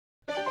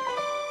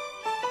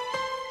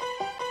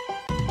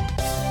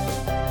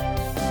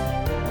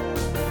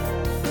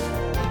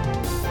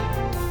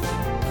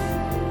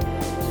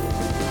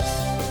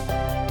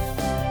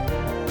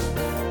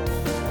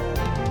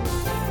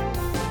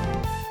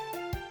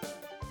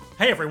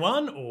Hey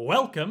everyone,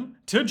 welcome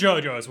to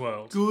JoJo's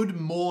World. Good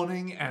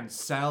morning and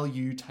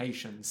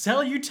salutations.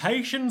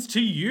 Salutations to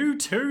you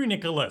too,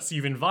 Nicholas.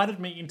 You've invited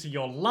me into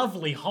your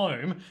lovely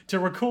home to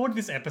record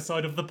this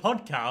episode of the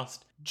podcast,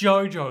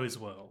 JoJo's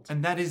World.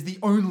 And that is the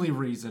only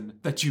reason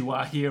that you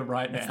are here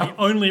right now. It's the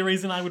only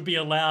reason I would be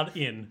allowed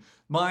in.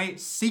 My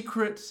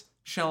secret,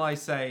 shall I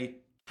say,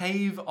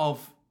 cave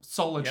of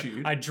solitude.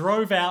 Yep. I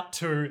drove out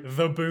to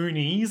the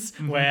boonies,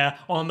 where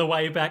on the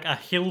way back a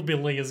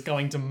hillbilly is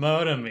going to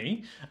murder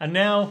me, and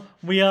now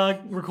we are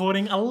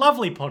recording a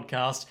lovely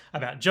podcast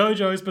about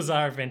JoJo's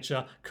Bizarre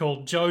Adventure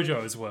called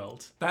JoJo's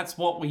World. That's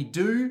what we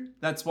do,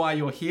 that's why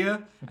you're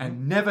here,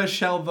 and never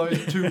shall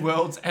those two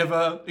worlds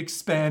ever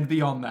expand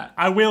beyond that.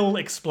 I will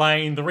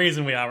explain the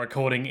reason we are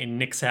recording in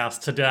Nick's house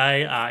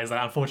today is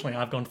that unfortunately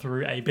I've gone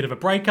through a bit of a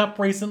breakup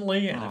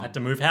recently and I've had to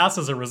move house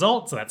as a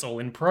result, so that's all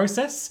in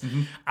process.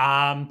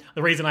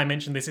 The reason I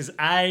mention this is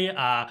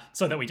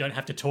so that we don't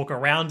have to talk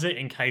around it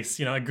in case,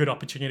 a good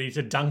opportunity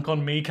to dunk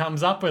on me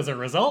comes up as a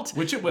result.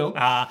 Which it will.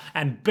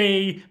 And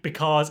B,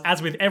 because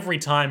as with every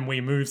time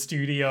we move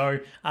studio,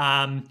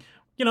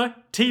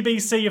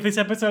 TBC if this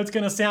episode's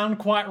going to sound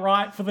quite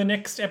right for the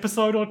next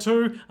episode or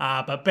two,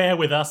 but bear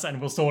with us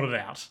and we'll sort it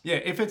out. Yeah,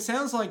 if it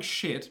sounds like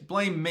shit,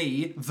 blame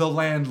me, the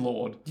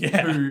landlord,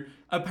 who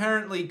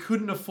apparently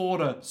couldn't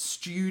afford a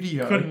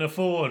studio. Couldn't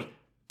afford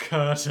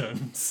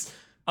curtains.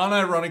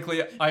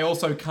 Unironically, I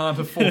also can't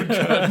afford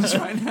curtains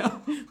right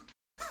now.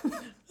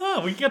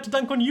 We get to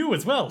dunk on you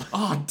as well.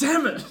 Oh,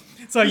 damn it!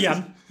 So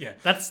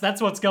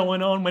that's what's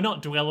going on. We're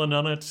not dwelling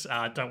on it.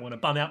 Don't want to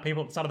bum out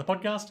people at the start of the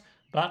podcast,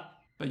 but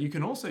you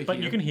can also hear... But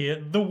you can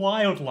hear the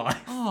wildlife.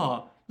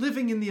 Oh,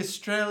 living in the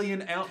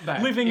Australian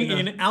outback. Living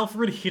in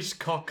Alfred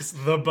Hitchcock's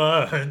The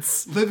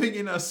Birds. Living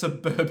in a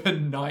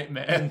suburban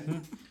nightmare.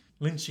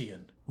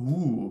 Lynchian.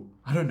 Ooh,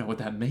 I don't know what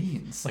that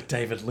means. Like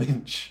David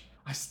Lynch.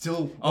 I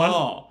still...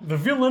 The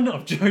villain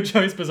of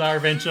JoJo's Bizarre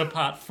Adventure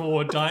Part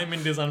 4,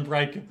 Diamond is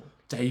Unbreakable.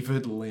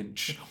 David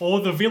Lynch.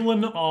 Or the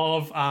villain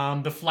of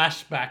the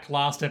flashback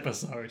last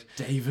episode.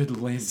 David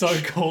Lynch. So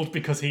called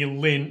because he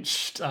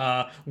lynched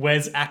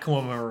Wes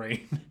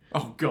Aquamarine.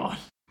 Oh, God.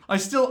 I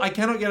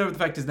cannot get over the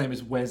fact his name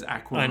is Wes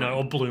Aquamarine. I know,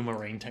 or Blue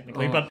Marine,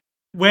 technically. But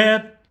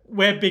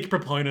we're big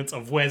proponents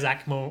of Wes I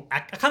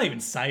can't even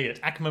say it.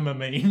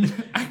 Aquamarine.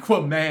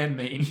 Aquaman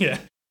mean. Yeah.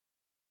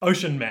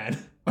 Ocean Man.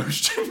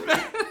 Ocean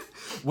Man.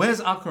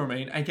 Where's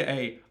Aquamarine,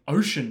 aka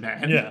Ocean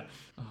Man? Yeah.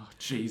 Oh,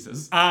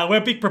 Jesus.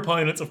 We're big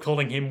proponents of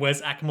calling him Wes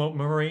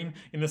Aquamarine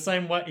in the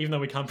same way, even though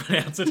we can't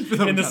pronounce it,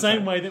 in the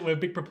same way that we're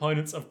big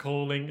proponents of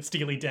calling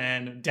Steely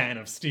Dan, Dan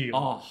of Steel.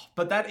 Oh,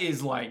 but that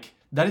is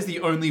the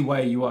only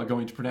way you are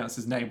going to pronounce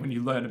his name when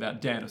you learn about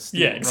Dan of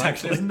Steel. Yeah,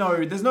 exactly.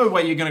 Right? There's no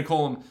way you're going to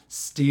call him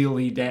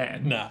Steely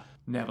Dan. Nah.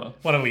 Never.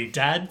 What are we,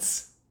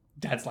 dads?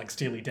 Dad's like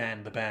Steely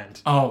Dan, the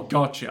band. Oh,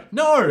 gotcha.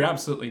 No,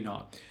 absolutely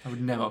not. I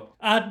would never.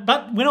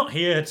 But we're not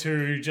here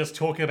to just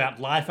talk about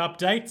life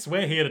updates.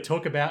 We're here to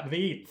talk about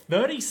the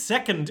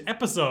 32nd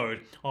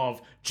episode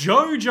of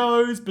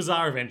JoJo's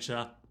Bizarre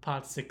Adventure,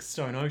 Part 6,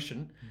 Stone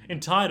Ocean,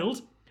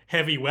 entitled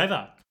Heavy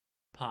Weather,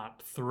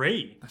 Part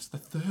 3. That's the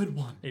third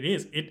one. It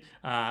is. It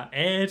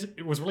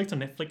was released on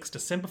Netflix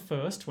December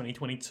 1st,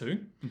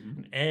 2022,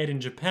 and aired in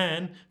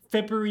Japan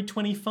February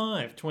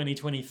 25,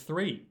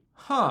 2023.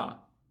 Huh.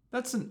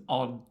 That's an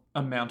odd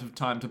amount of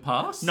time to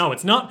pass. No,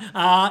 it's not.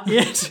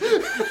 It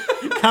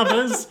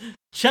covers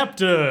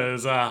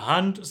chapters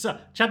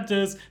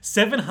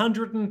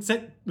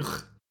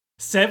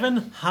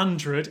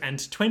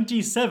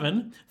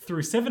 727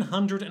 through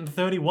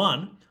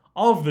 731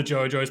 of the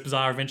JoJo's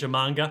Bizarre Adventure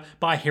manga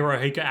by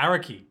Hirohiko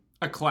Araki.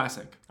 A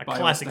classic. A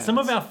classic. Some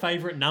of our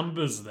favourite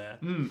numbers there.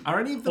 Are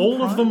any of them all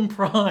prime? of them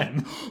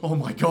prime. Oh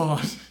my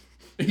god.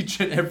 Each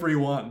and every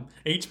one.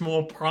 Each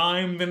more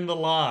prime than the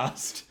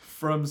last.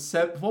 From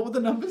what were the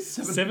numbers?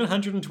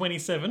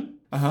 727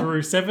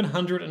 through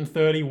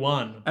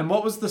 731. And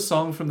what was the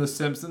song from The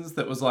Simpsons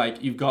that was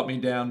like, you've got me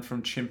down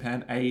from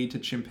chimpan A to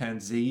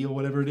chimpanzee or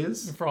whatever it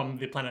is? From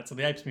the Planets of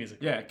the Apes music.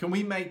 Yeah, can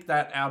we make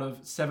that out of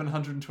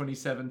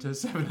 727 to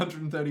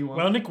 731?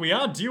 Well, Nick, we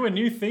are due a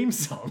new theme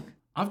song.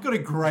 I've got a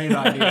great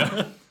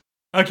idea.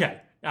 Okay.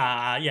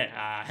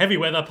 Heavy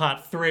Weather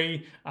Part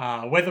 3.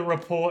 Weather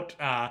Report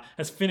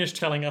has finished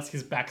telling us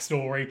his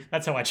backstory.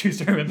 That's how I choose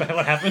to remember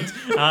what happened.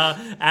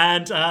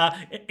 And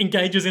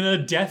engages in a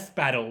death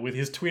battle with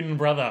his twin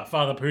brother,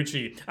 Father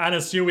Pucci.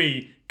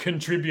 Anasui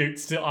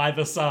contributes to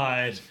either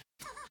side.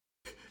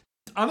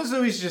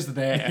 Anasui's just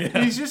there.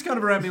 Yeah. He's just kind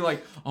of around me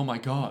like, oh my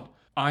god,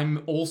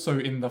 I'm also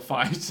in the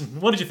fight.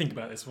 What did you think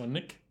about this one,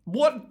 Nick?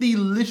 What the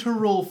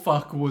literal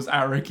fuck was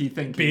Araki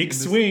thinking? Big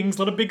swings, a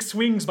lot of big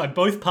swings by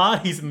both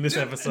parties in this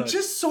episode.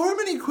 Just so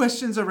many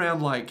questions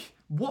around, like,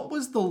 what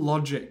was the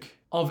logic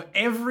of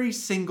every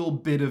single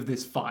bit of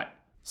this fight?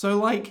 So,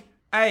 like,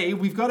 A,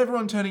 we've got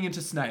everyone turning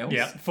into snails.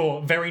 Yeah,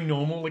 for very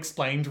normal,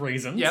 explained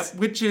reasons. Yep,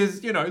 which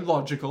is,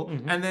 logical.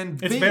 Mm-hmm. And then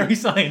B, it's very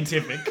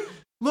scientific.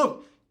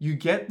 Look, you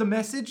get the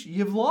message,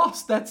 you've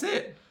lost, that's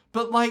it.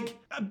 But, like,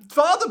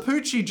 Father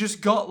Pucci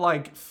just got,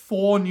 like,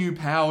 4 new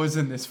powers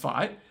in this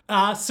fight.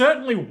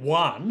 Certainly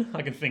one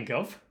I can think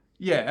of.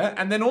 Yeah,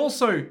 and then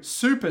also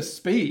super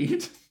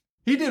speed.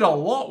 He did a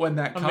lot when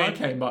that car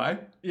came by.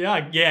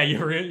 Yeah,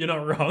 you're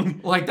not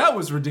wrong. Like, that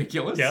was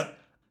ridiculous. Yep.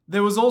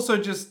 There was also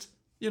just,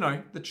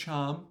 the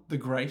charm, the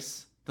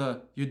grace,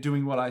 the you're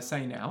doing what I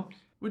say now,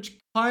 which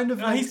kind of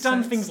makes He's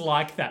done sense. things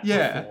like that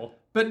before.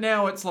 But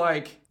now it's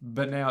like,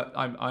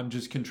 I'm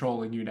just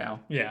controlling you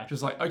now. Yeah.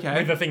 Just like, okay.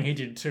 With the thing he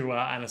did to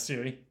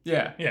Anasui.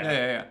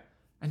 Yeah.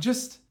 And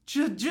just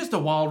a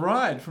wild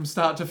ride from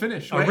start to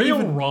finish. A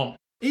real romp.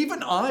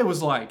 Even I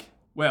was like,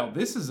 well,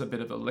 this is a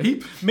bit of a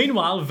leap.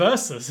 Meanwhile,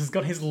 Versus has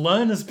got his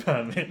learner's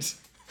permit.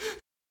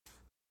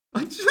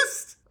 I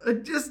just,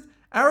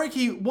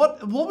 Araki,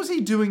 what was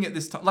he doing at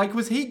this time? Like,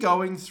 was he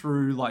going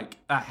through, like,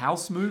 a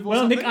house move or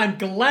something? Nick, I'm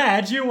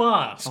glad you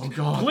asked. Oh,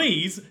 God.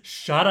 Please,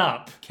 shut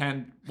up.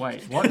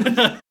 Wait,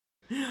 what?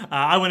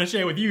 I want to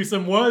share with you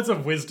some words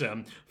of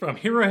wisdom from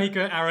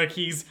Hirohiko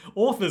Araki's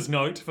Author's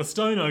Note for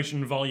Stone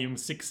Ocean Volume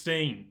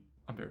 16.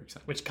 I'm very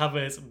excited. Which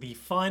covers the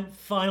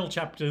final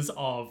chapters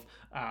of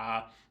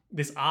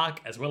this arc,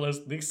 as well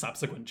as the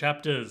subsequent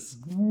chapters.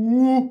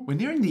 Ooh, we're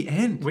nearing the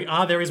end. We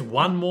are. There is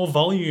one more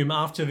volume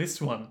after this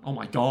one. Oh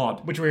my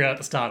God. Which we're at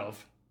the start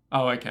of.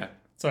 Oh, okay.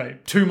 So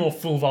 2 more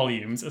full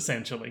volumes,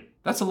 essentially.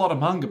 That's a lot of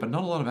manga, but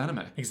not a lot of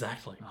anime.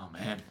 Exactly. Oh,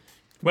 man.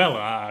 Well,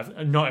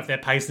 not if they're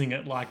pacing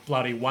it like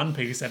bloody One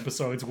Piece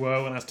episodes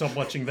were when I stopped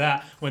watching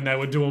that, when they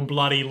were doing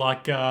bloody,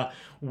 like,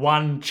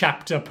 1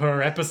 chapter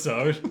per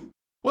episode.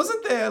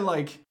 Wasn't there,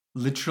 like,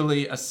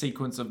 literally a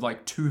sequence of,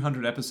 like,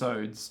 200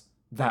 episodes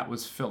that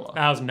was filler?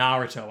 That was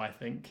Naruto, I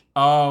think.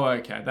 Oh,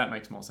 okay. That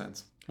makes more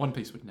sense. One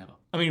Piece would never.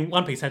 I mean,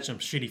 One Piece had some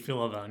shitty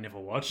filler that I never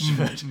watched,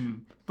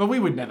 but we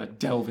would never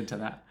delve into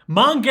that.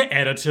 Manga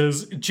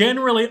editors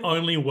generally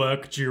only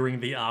work during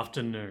the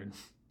afternoon.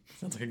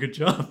 Sounds like a good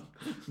job.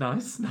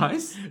 Nice.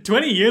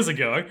 20 years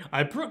ago,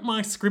 I brought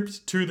my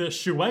script to the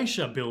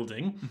Shueisha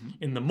building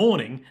in the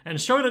morning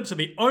and showed it to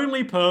the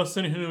only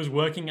person who was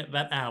working at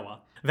that hour.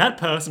 That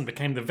person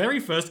became the very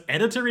first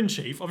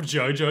editor-in-chief of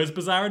JoJo's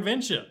Bizarre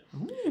Adventure.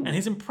 And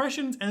his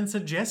impressions and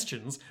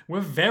suggestions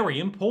were very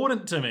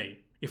important to me.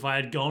 If I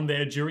had gone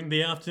there during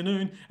the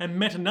afternoon and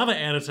met another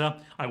editor,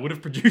 I would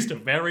have produced a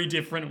very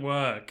different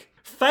work.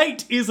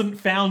 Fate isn't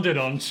founded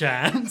on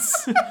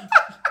chance.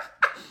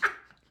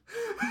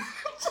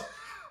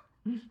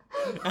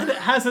 And it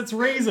has its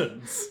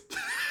reasons.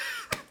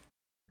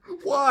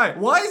 Why?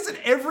 Why is it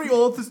every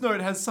author's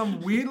note has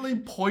some weirdly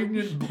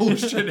poignant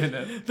bullshit in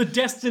it? The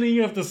destiny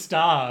of the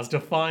stars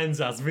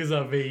defines us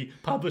vis-a-vis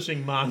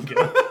publishing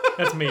manga.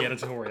 That's me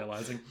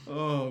editorializing.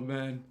 Oh,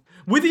 man.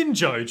 Within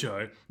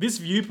JoJo, this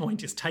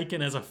viewpoint is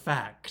taken as a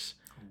fact.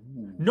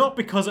 Not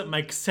because it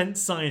makes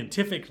sense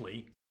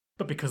scientifically,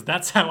 but because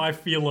that's how I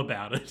feel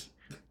about it.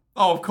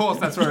 Oh, of course,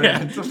 that's where it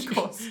ends, of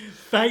course.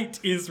 Fate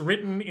is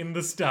written in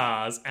the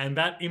stars, and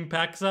that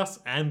impacts us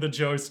and the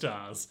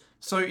Joestars.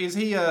 So is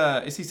he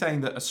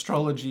saying that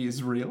astrology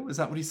is real? Is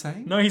that what he's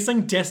saying? No, he's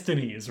saying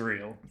destiny is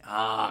real.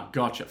 Ah,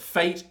 gotcha.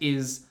 Fate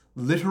is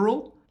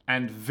literal,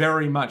 and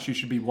very much you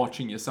should be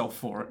watching yourself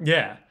for it.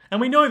 Yeah, and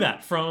we know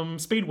that from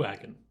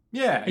Speedwagon.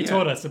 Yeah, He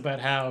taught us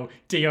about how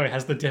Dio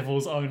has the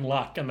devil's own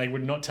luck and they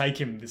would not take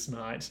him this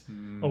night.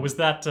 Or was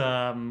that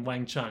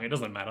Wang Chung? It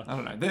doesn't matter. I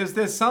don't know.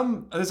 There's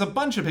a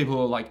bunch of people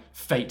who are like,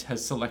 fate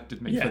has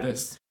selected me for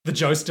this. The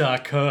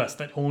Joestar curse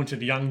that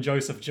haunted young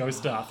Joseph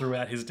Joestar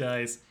throughout his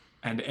days.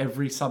 And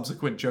every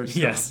subsequent Joestar.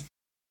 Yes.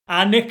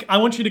 Nick, I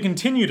want you to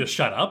continue to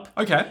shut up.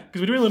 Okay.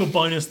 Because we're doing a little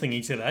bonus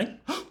thingy today.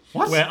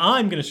 What? Where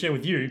I'm going to share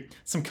with you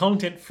some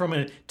content from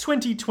a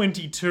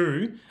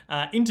 2022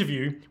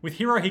 interview with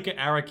Hirohiko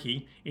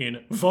Araki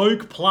in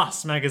Vogue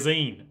Plus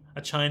magazine,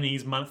 a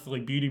Chinese monthly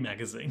beauty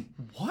magazine.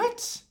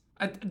 What?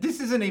 This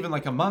isn't even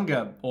like a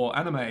manga or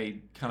anime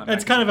kind of magazine.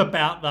 It's kind of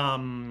about,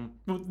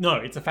 no,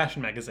 it's a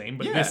fashion magazine,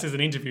 but this is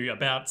an interview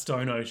about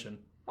Stone Ocean.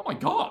 Oh my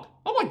god.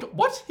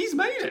 What? He's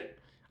made it.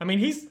 I mean,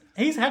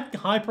 he's had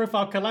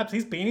high-profile collabs.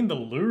 He's been in the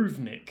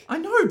Louvre, Nick. I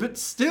know, but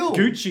still.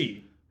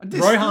 Gucci.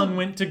 Rohan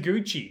went to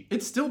Gucci.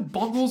 It still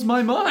boggles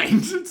my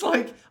mind. It's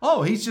like,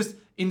 oh, he's just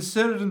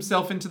inserted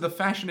himself into the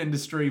fashion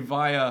industry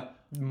via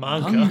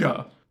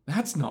manga.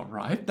 That's not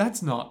right.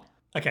 That's not.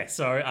 Okay,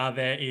 so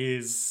there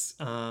is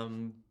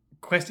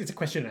it's a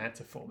question and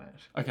answer format.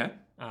 Okay.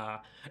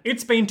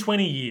 It's been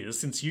 20 years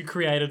since you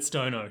created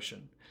Stone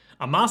Ocean,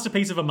 a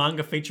masterpiece of a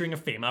manga featuring a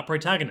female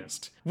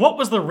protagonist. What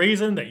was the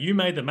reason that you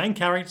made the main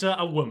character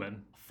a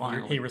woman?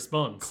 Finally. He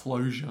responds.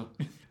 Closure.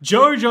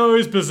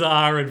 JoJo's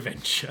Bizarre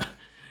Adventure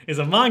is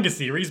a manga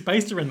series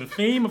based around the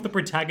theme of the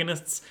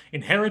protagonists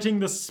inheriting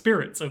the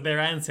spirits of their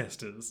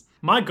ancestors.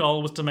 My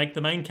goal was to make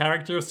the main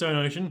character of Stone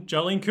Ocean,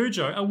 Jolene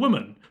Cujo, a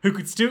woman who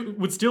would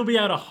still be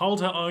able to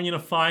hold her own in a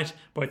fight,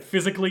 both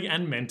physically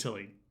and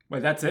mentally.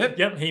 Wait, that's it?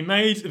 Yep, he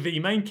made the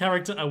main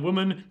character a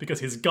woman because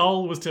his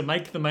goal was to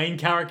make the main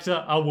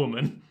character a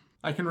woman.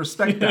 I can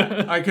respect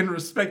that. I can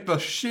respect the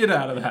shit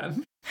out of that.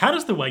 How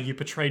does the way you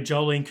portray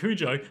Jolene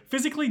Cujo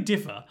physically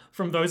differ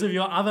from those of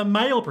your other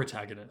male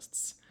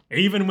protagonists?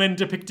 Even when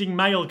depicting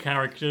male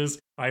characters,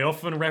 I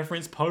often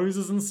reference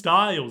poses and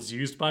styles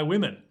used by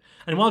women.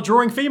 And while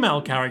drawing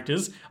female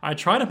characters, I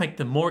try to make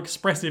them more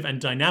expressive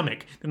and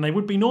dynamic than they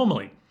would be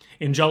normally.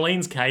 In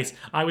Jolene's case,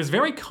 I was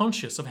very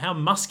conscious of how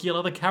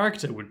muscular the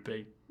character would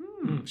be.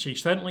 She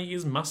certainly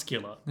is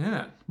muscular.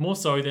 Yeah. More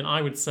so than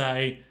I would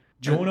say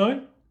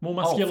Giorno. More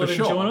muscular than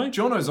Giorno.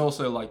 Giorno's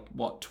also like,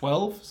 what,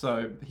 12?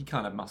 So he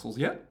can't have muscles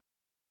yet.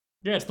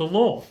 Yeah, it's the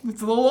law.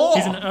 It's the law.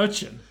 He's an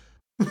urchin.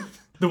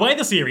 The way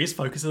the series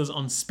focuses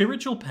on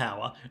spiritual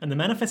power and the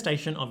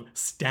manifestation of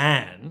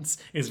stands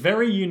is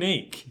very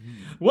unique.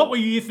 What were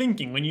you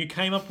thinking when you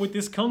came up with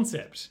this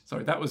concept?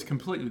 Sorry, that was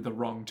completely the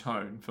wrong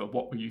tone for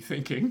what were you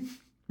thinking?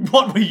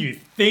 What were you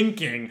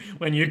thinking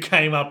when you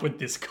came up with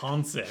this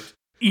concept?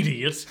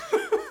 Idiot.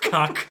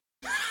 Cuck.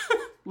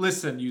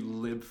 Listen, you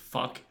lib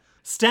fuck.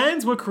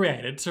 Stands were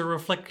created to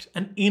reflect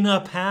an inner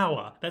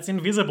power that's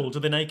invisible to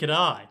the naked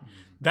eye.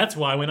 That's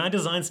why when I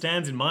design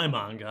stands in my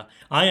manga,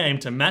 I aim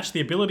to match the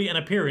ability and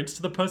appearance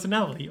to the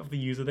personality of the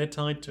user they're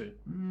tied to.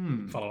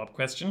 Follow-up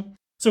question.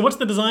 So what's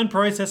the design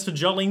process for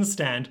Jolene's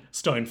stand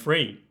Stone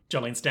Free?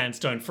 Jolene's stand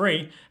Stone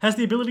Free has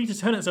the ability to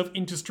turn itself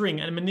into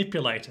string and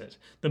manipulate it.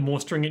 The more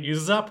string it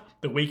uses up,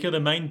 the weaker the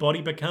main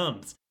body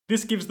becomes.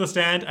 This gives the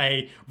stand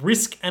a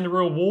risk and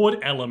reward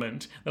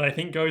element that I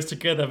think goes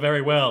together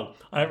very well.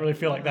 I don't really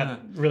feel like that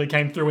really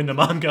came through in the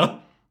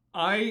manga.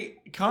 I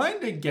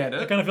kind of get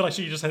it. I kind of feel like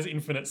she just has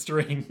infinite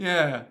string.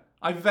 Yeah.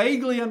 I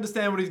vaguely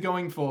understand what he's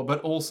going for, but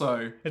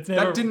also, that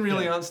didn't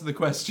really answer the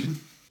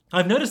question.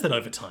 I've noticed that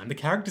over time, the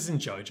characters in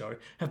JoJo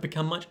have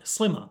become much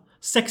slimmer,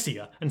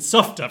 sexier, and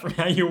softer from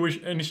how you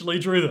initially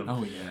drew them.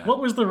 Oh, yeah. What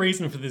was the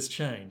reason for this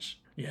change?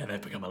 Yeah, they've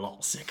become a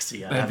lot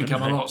sexier. They've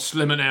become a lot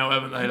slimmer now,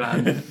 haven't they,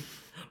 lad?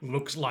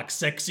 Looks like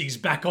sexy's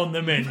back on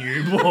the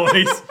menu,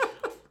 boys.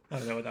 I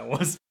don't know what that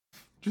was.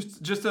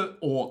 Just an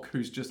orc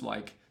who's just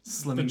like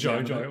slimming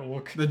down. The JoJo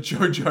orc. The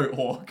JoJo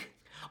orc.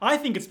 I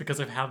think it's because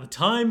of how the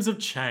times have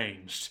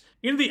changed.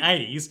 In the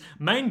 80s,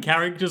 main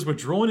characters were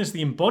drawn as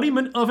the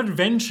embodiment of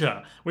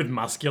adventure, with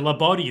muscular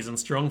bodies and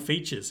strong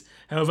features.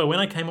 However, when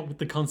I came up with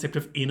the concept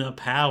of inner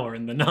power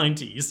in the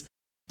 90s,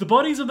 the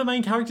bodies of the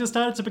main characters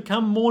started to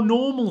become more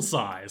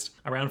normal-sized,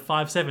 around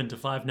 5'7" to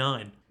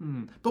 5'9".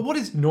 But what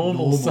is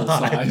Normal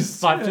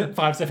size?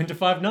 5'7" to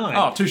 5'9".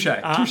 Oh,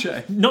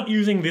 touche. Not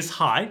using this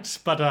height,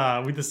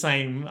 but with the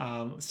same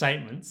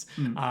statements.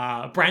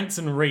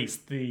 Branson Reese,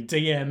 the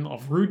DM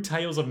of Rude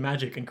Tales of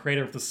Magic and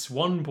creator of the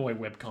Swan Boy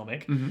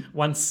webcomic,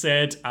 once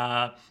said,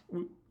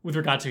 with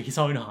regard to his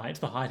own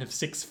height, the height of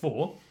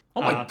 6'4".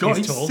 Oh my god,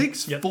 he's tall.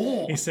 6'4".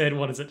 Yep. He said,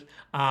 what is it?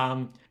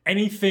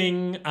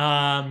 Anything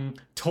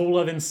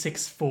taller than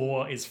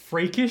 6'4" is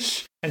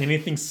freakish, and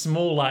anything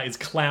smaller is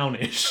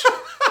clownish.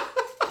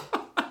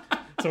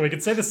 So we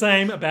could say the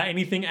same about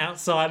anything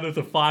outside of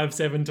the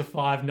 5'7" to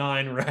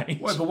 5'9"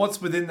 range. Wait, but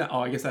what's within that? Oh,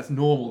 I guess that's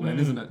normal then,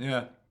 isn't it?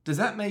 Yeah. Does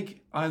that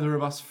make either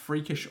of us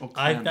freakish or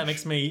clownish? That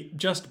makes me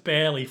just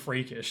barely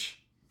freakish.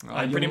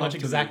 I'm pretty much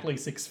exactly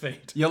 6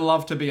 feet. You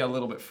love to be a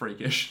little bit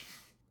freakish.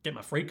 Get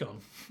my freak on.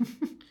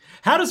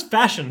 How does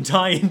fashion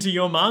tie into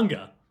your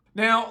manga?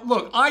 Now,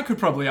 look, I could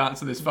probably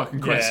answer this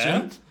fucking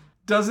question.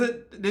 Yeah.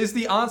 Is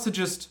the answer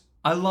just,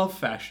 I love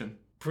fashion?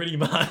 Pretty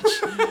much.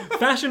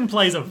 Fashion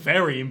plays a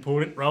very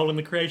important role in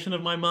the creation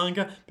of my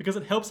manga because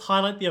it helps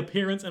highlight the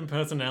appearance and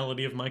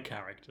personality of my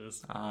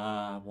characters.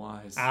 Ah,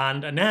 wise.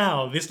 And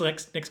now, this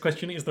next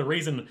question is the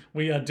reason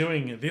we are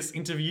doing this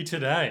interview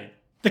today.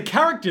 The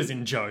characters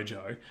in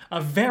JoJo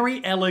are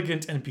very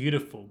elegant and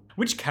beautiful.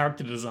 Which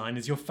character design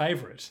is your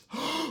favourite?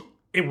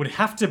 It would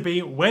have to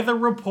be Weather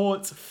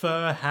Report's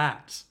fur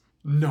hat.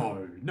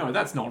 No,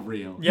 that's not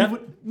real. Yeah,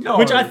 no.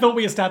 Which I thought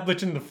we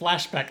established in the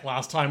flashback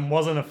last time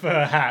wasn't a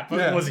fur hat, but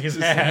it was his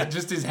hair.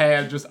 Just his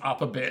hair, just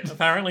up a bit.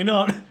 Apparently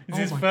not. It's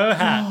his fur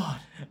hat.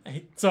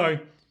 So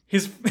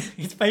his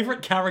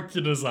favourite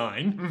character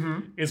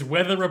design is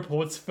Weather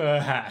Report's fur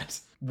hat,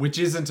 which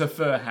isn't a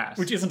fur hat.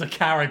 Which isn't a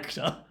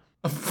character.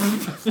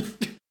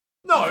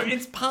 No,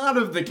 it's part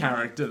of the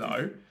character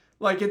though.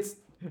 Like it's.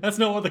 That's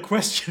not what the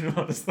question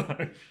was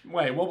though.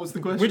 Wait, what was the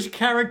question? Which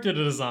character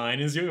design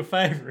is your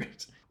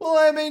favourite? Well,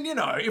 I mean,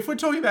 if we're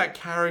talking about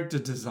character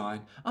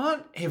design,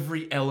 aren't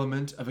every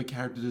element of a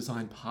character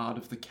design part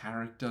of the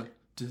character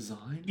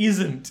design?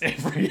 Isn't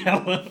every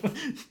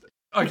element.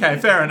 Okay,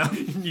 fair enough.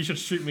 You should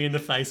shoot me in the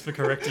face for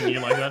correcting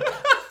you like that.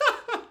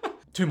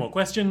 2 more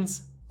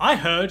questions. I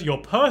heard you're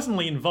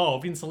personally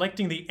involved in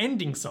selecting the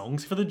ending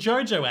songs for the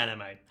JoJo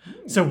anime.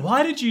 So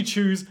why did you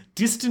choose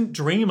Distant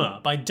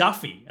Dreamer by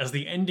Duffy as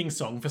the ending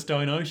song for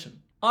Stone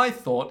Ocean? I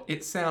thought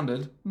it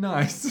sounded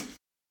nice.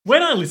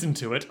 When I listen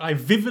to it, I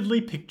vividly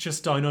picture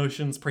Stone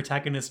Ocean's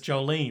protagonist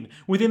Jolene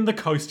within the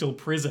coastal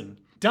prison.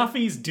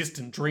 Duffy's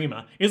Distant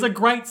Dreamer is a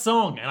great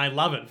song and I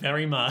love it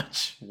very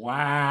much.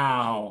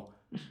 Wow.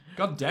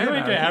 God damn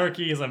it.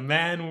 Araki is a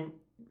man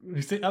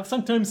who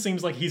sometimes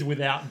seems like he's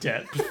without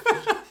depth.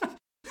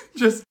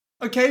 Just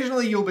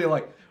occasionally you'll be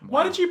like, wow.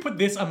 Why did you put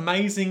this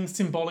amazing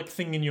symbolic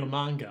thing in your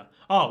manga?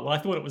 Oh, well, I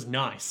thought it was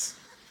nice.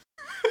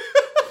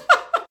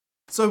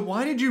 So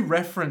why did you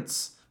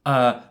reference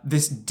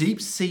this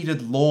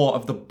deep-seated lore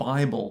of the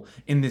Bible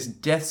in this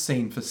death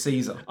scene for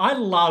Caesar. I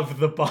love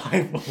the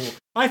Bible.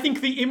 I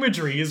think the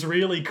imagery is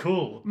really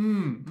cool.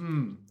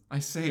 I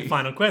see.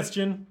 Final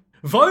question.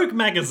 Vogue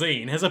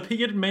magazine has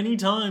appeared many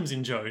times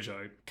in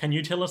JoJo. Can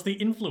you tell us the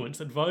influence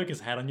that Vogue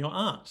has had on your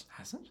art?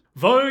 Has it?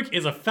 Vogue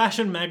is a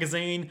fashion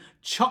magazine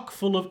chock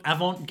full of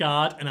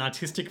avant-garde and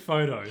artistic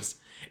photos.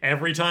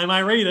 Every time I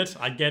read it,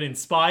 I get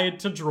inspired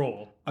to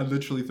draw. I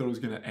literally thought it was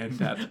going to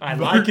end at I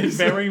like it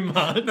very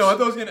much. No, I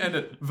thought it was going to end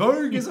at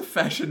Vogue is a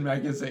fashion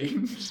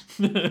magazine.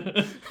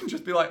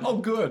 Just be like, oh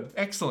good,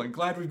 excellent,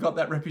 glad we've got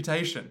that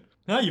reputation.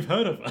 Now you've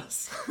heard of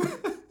us.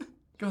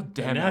 God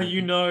damn it. Now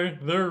you know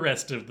the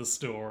rest of the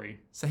story.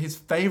 So his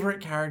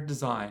favourite character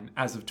design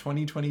as of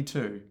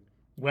 2022.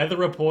 Weather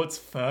Report's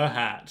fur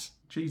hat.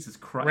 Jesus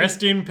Christ.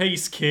 Rest in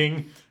peace,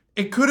 King.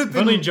 It could have If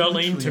been... only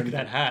Jolene took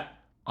that hat.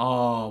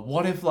 Oh,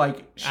 what if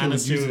like...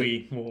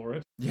 Anasui wore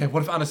it. Yeah,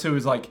 what if Anasui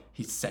was like,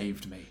 he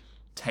saved me.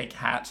 Take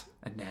hat,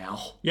 and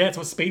now... Yeah, it's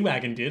what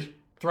Speedwagon did.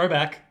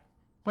 Throwback.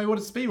 Wait, what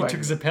did Speedwagon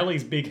Took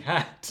Zappelli's big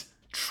hat.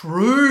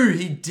 True,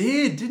 he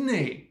did, didn't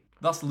he?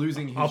 Thus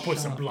losing his I'll put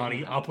some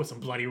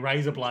bloody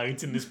razor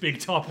blades in this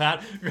big top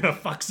hat. You're gonna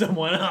fuck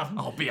someone up.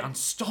 I'll be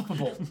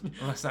unstoppable.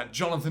 Unless that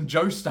Jonathan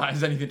Joestar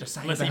has anything to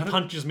say Unless about he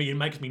punches me and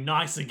makes me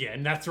nice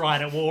again. That's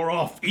right, it wore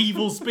off.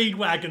 Evil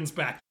Speedwagon's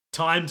back.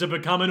 Time to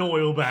become an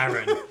oil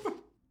baron.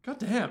 God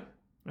damn.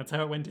 That's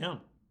how it went down.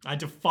 I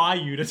defy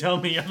you to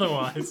tell me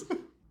otherwise.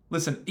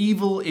 Listen,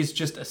 evil is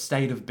just a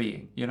state of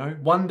being, you know?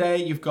 One day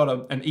you've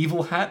got an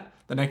evil hat.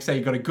 The next day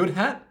you got a good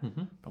hat,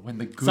 but when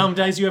the good... Some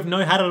days you have no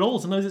hat at all,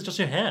 some days it's just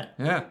your hair.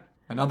 Yeah,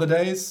 and other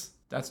days,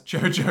 that's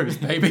JoJo's,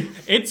 baby.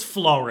 It's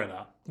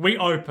Florida. We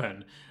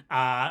open.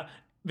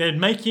 They're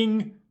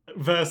making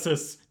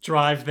Versus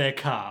drive their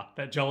car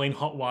that Jolene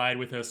hotwired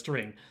with her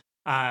string.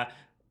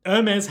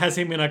 Hermes has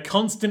him in a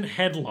constant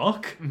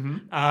headlock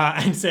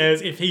and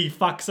says if he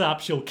fucks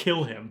up, she'll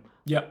kill him.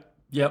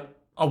 Yep.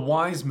 A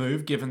wise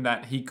move, given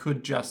that he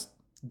could just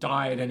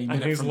die at any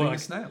minute from being a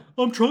snail.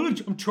 I'm trying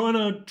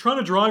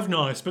to drive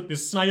nice, but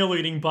this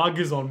snail-eating bug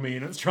is on me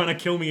and it's trying to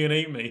kill me and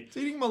eat me. It's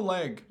eating my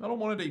leg. I don't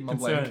want it to eat my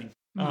leg.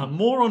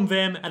 More on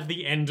them at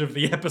the end of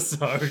the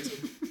episode.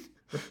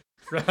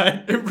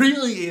 Right? It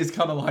really is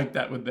kind of like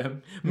that with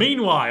them.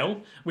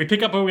 Meanwhile, we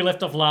pick up where we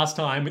left off last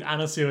time with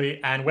Anasui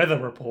and Weather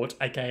Report,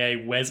 aka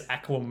Wes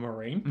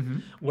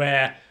Aquamarine,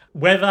 where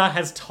Weather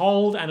has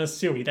told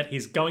Anasui that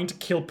he's going to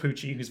kill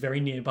Poochie, who's very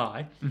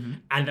nearby,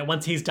 and that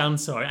once he's done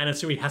so,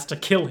 Anasui has to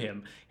kill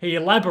him. He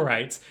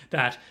elaborates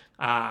that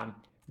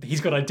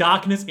he's got a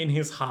darkness in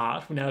his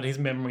heart now that his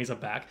memories are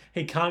back.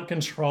 He can't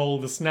control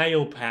the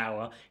snail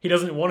power. He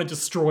doesn't want to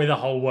destroy the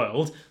whole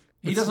world.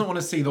 He doesn't want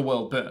to see the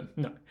world burn.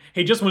 No.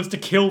 He just wants to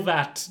kill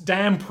that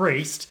damn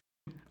priest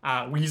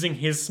using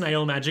his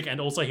snail magic and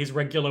also his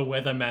regular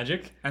weather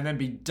magic. And then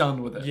be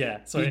done with it. Yeah.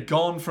 So be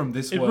gone from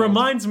this world. It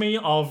reminds me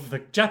of the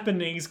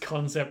Japanese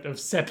concept of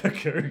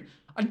seppuku.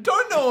 I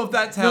don't know if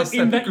that's how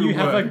seppuku in that you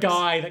have works. a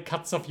guy that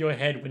cuts off your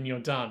head when you're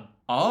done.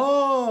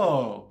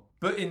 Oh.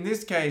 But in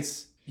this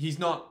case, he's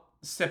not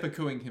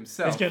seppukuing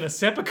himself. He's going to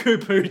seppuku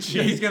Poochie.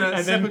 Yeah, he's going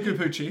to seppuku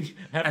Poochie.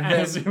 Have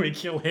Anasui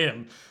kill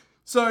him.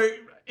 So,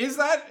 is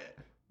that...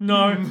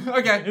 No.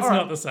 Okay, it's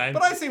not the same.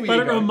 But I see what you're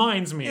you're But it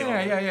reminds me of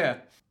it. Yeah.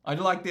 I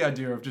like the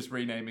idea of just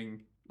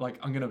renaming, like,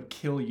 I'm going to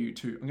kill you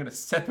to, I'm going to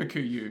seppuku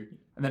you,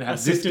 and then have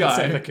Assisted this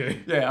guy...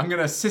 seppuku. Yeah, I'm going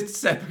to assist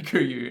seppuku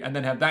you, and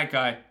then have that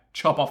guy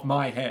chop off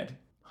my head.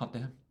 Hot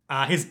damn.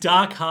 His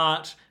dark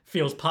heart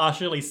feels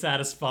partially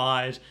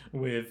satisfied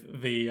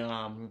with the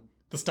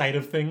state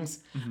of things.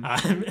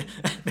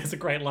 There's a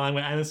great line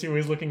where Anasui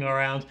is looking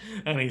around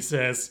and he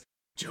says,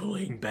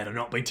 Jolene better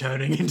not be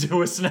turning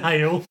into a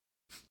snail.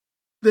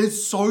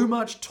 There's so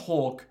much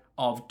talk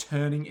of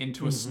turning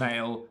into a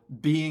snail,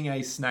 being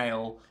a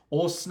snail,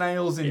 or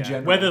snails in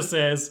general. Weather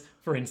says,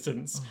 for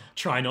instance,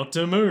 try not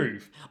to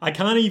move. I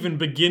can't even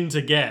begin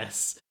to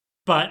guess,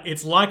 but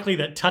it's likely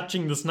that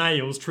touching the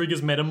snails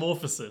triggers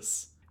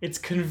metamorphosis. It's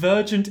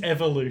convergent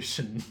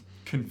evolution.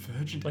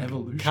 Convergent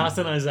evolution?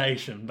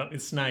 Carcinization, but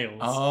with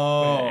snails.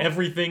 Oh.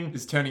 Everything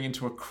is turning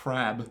into a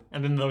crab.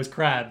 And then those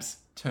crabs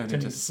turn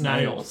into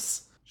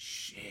snails.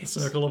 Shit. The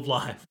circle of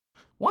life.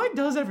 Why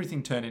does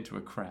everything turn into a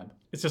crab?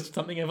 It's just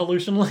something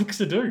evolution likes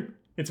to do.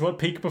 It's what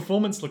peak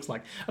performance looks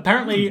like.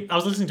 Apparently, I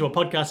was listening to a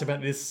podcast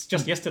about this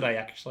just yesterday,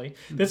 actually.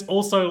 There's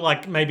also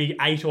like maybe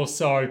 8 or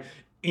so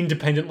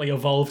independently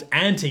evolved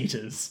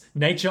anteaters.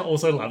 Nature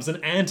also loves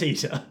an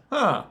anteater.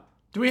 Huh.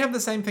 Do we have the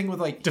same thing with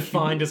like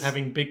defined humans? as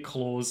having big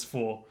claws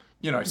for,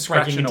 you know, breaking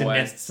scratching into away.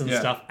 nests and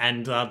stuff,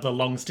 and the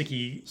long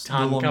sticky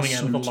tongue coming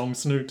out of the long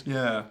snoot.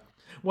 Yeah.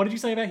 What did you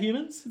say about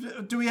humans?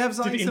 Do we have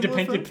something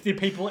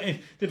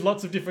did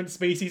lots of different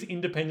species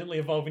independently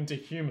evolve into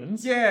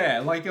humans?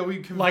 Yeah, like are we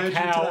converging to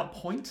that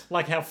point?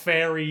 Like how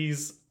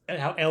fairies,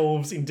 how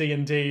elves in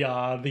D&D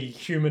are the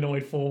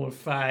humanoid form of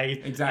fae.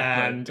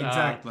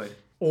 Exactly.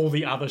 all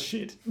the other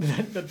shit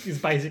that is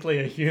basically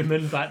a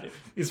human but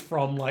is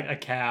from like a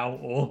cow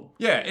or...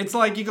 Yeah, it's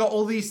like you got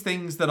all these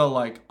things that are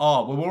like,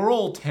 oh, well, we're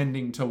all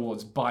tending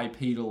towards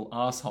bipedal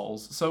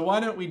assholes, so why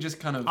don't we just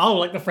kind of... Oh,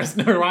 like the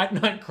Fresno right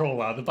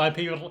Nightcrawler, the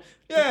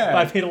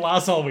bipedal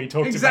asshole we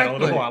talked about a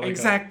little while ago.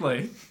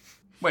 Exactly.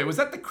 Wait, was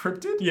that the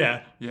cryptid?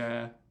 Yeah.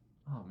 Yeah.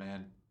 Oh,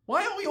 man.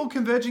 Why aren't we all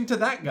converging to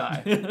that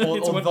guy?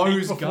 It's or what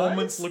those peak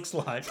performance guys? looks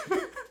like.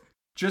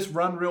 Just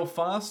run real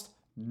fast,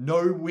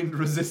 no wind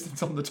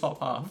resistance on the top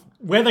half.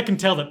 Where they can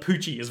tell that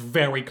Poochie is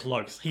very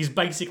close. He's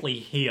basically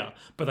here,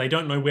 but they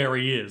don't know where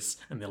he is.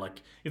 And they're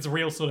like, it's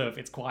real sort of,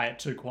 it's quiet,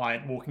 too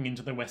quiet, walking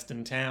into the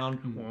western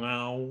town.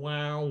 Wow,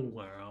 wow,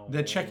 wow.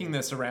 They're checking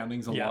their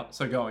surroundings a lot.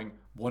 So going,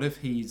 what if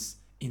he's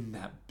in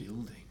that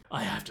building?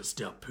 I have to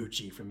stop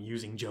Poochie from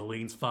using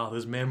Jolene's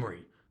father's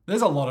memory.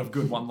 There's a lot of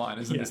good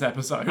one-liners in this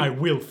episode. I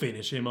will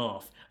finish him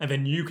off, and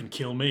then you can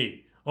kill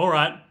me. All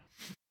right.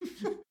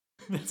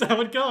 That's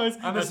how it goes.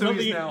 That's not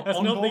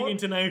the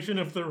intonation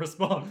of the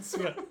response.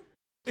 Yeah.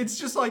 It's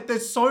just like,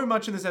 there's so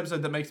much in this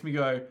episode that makes me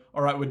go,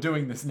 all right, we're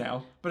doing this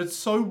now. But it's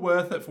so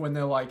worth it for when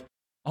they're like,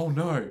 oh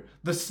no,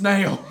 the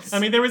snails. I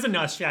mean, there is a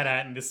nice shout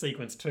out in this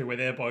sequence too, where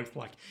they're both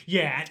like,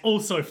 yeah, and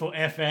also for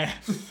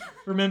FF.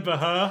 Remember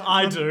her?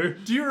 I do.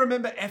 Do you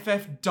remember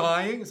FF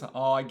dying? It's like,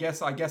 oh, I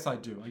guess I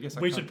do.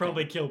 We should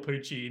probably kill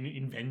Poochie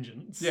in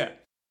vengeance. Yeah.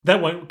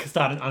 That won't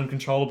start an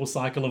uncontrollable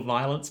cycle of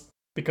violence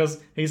because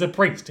he's a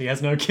priest. He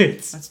has no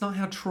kids. That's not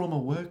how trauma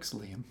works,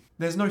 Liam.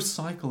 There's no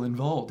cycle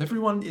involved.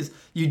 Everyone is,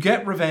 you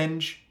get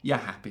revenge, you're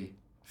happy.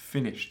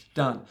 Finished.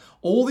 Done.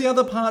 All the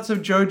other parts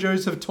of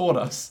JoJo's have taught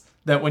us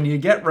that when you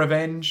get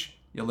revenge,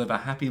 you live a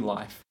happy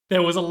life.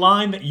 There was a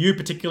line that you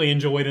particularly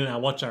enjoyed in our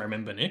watch, I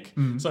remember, Nick.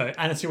 So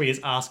Anasui is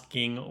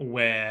asking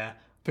where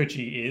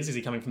Poochie is. Is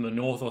he coming from the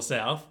north or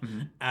south?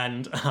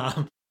 And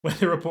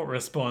Weather Report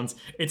responds,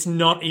 it's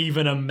not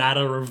even a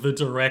matter of the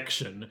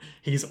direction.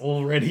 He's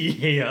already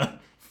here.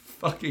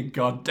 Fucking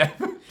goddamn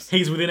it.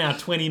 He's within our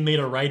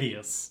 20-meter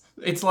radius.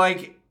 It's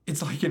like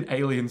in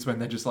Aliens when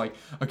they're just like,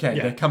 okay,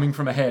 they're coming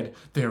from ahead.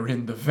 They're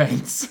in the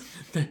vents.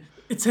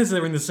 It says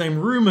they're in the same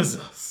room as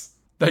us.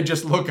 They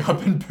just look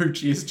up and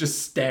Poochie is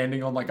just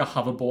standing on like a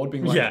hoverboard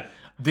being like,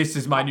 this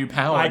is my new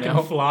power I now.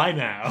 can fly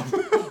now.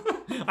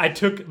 I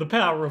took the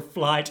power of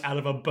flight out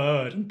of a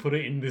bird and put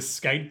it in this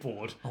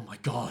skateboard. Oh my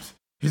god.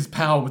 His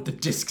power with the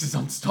discs is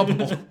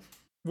unstoppable.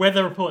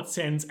 Weather Report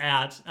sends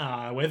out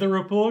Weather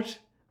Report.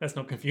 That's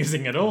not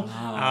confusing at all.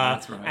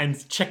 That's right.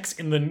 And checks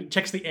the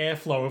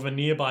airflow of a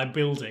nearby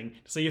building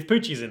to see if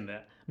Poochie's in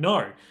there.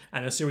 No.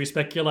 And Asuri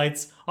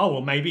speculates, oh,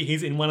 well, maybe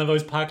he's in one of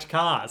those parked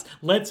cars.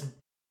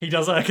 He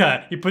does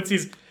a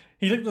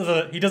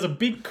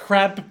big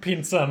crab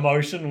pincer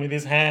motion with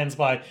his hands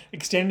by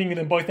extending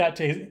them both out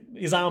to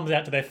his arms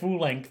out to their full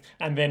length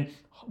and then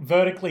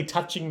vertically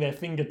touching their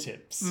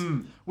fingertips.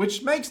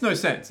 Which makes no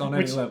sense on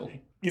any level.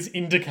 Is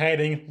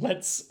indicating,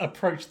 let's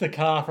approach the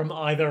car from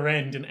either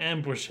end and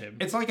ambush him.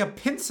 It's like a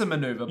pincer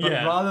maneuver, but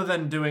rather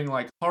than doing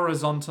like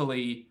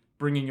horizontally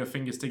bringing your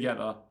fingers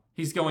together,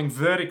 he's going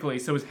vertically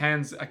so his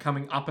hands are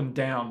coming up and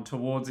down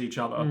towards each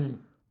other.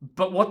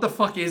 But what the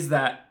fuck is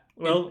that?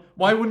 Well,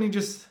 why wouldn't he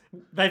just...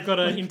 They've got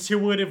an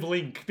intuitive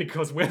link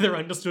because Weather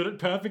understood it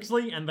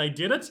perfectly and they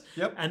did it.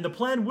 Yep. And the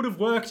plan would have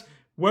worked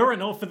were it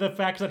not for the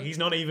fact that he's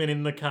not even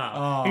in the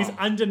car. He's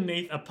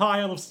underneath a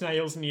pile of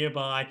snails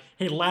nearby.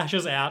 He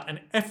lashes out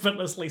and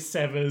effortlessly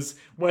severs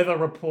Weather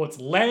Report's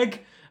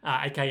leg,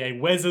 aka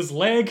Wez's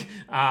leg,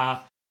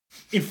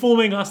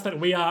 informing us that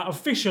we are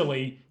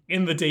officially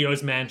in the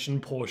Dio's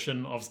mansion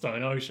portion of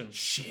Stone Ocean.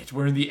 Shit,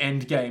 we're in the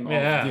end game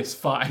of this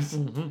fight.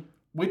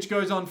 Which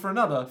goes on for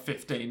another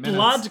 15 minutes.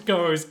 Blood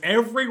goes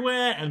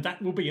everywhere, and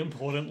that will be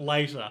important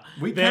later.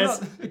 We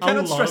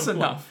cannot stress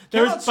enough.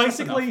 There's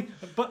basically,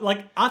 but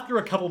like after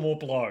a couple more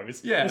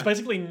blows, there's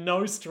basically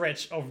no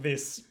stretch of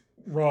this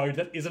road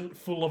that isn't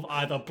full of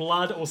either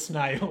blood or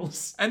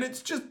snails. And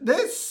it's just,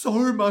 there's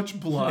so much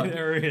blood.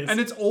 There is. And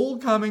it's all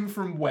coming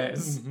from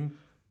Wes.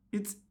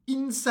 It's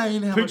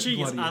insane how much blood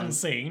Poochie is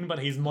unseen, but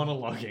he's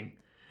monologuing.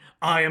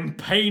 I am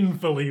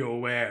painfully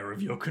aware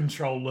of your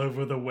control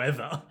over the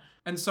weather.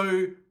 And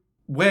so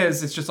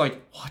Wes is just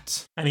like,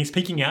 what? And he's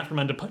peeking out from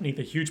underneath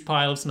a huge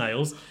pile of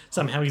snails.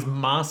 Somehow he's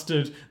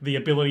mastered the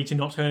ability to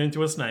not turn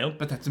into a snail.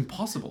 But that's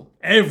impossible.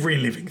 Every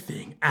living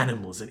thing,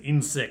 animals and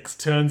insects,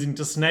 turns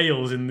into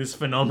snails in this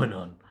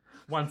phenomenon.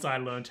 Once I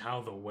learned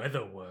how the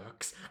weather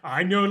works,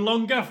 I no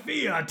longer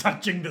fear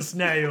touching the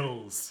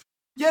snails.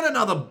 Yet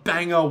another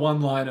banger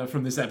one-liner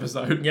from this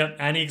episode. Yep,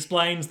 and he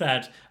explains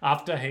that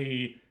after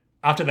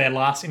their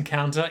last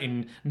encounter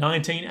in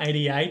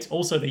 1988,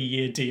 also the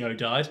year Dio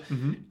died,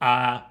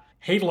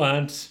 he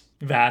learnt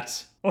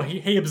that, or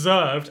he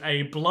observed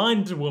a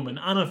blind woman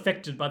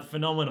unaffected by the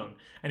phenomenon,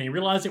 and he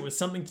realised it was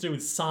something to do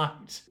with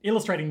sight,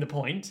 illustrating the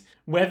point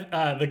where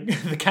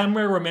the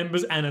camera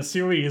remembers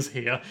Anasui is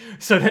here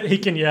so that he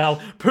can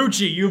yell,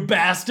 Poochie, you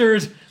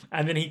bastard!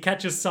 And then he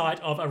catches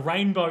sight of a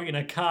rainbow in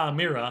a car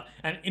mirror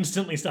and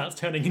instantly starts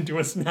turning into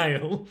a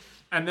snail.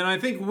 And then I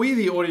think we,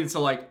 the audience,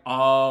 are like,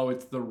 oh,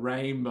 it's the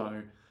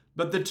rainbow.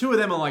 But the two of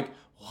them are like,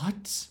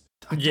 What?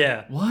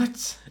 Yeah.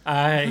 What?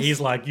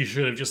 He's like, you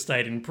should have just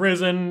stayed in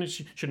prison.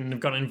 Shouldn't have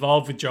gotten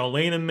involved with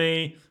Jolene and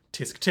me.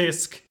 Tisk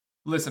tisk.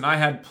 Listen, I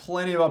had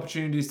plenty of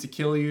opportunities to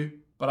kill you,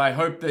 but I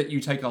hope that you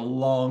take a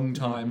long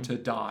time to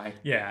die.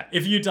 Yeah,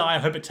 if you die, I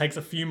hope it takes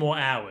a few more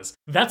hours.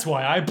 That's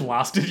why I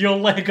blasted your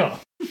leg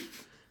off.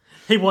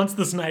 He wants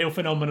the snail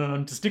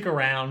phenomenon to stick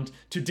around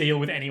to deal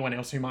with anyone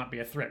else who might be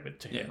a threat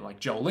to him. Yeah, like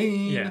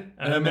Jolene,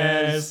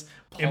 Hermes,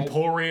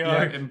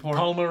 Emporio,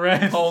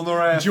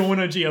 Polnareff,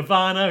 Giorno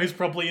Giovanna, who's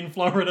probably in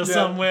Florida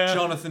somewhere.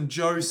 Jonathan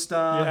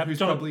Joestar, who's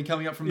probably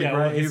coming up from the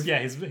grave.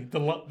 The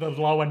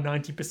lower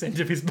 90%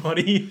 of his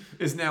body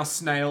is now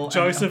Snail.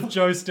 Joseph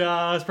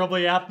Joestar is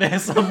probably out there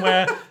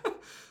somewhere.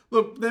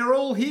 Look, they're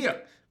all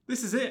here.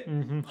 This is it.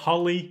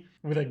 Holly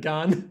with a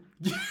gun.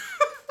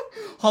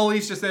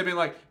 Holly's just there being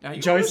like, now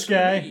you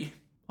Josuke.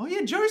 Oh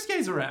yeah,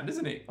 Josuke's around,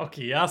 isn't he?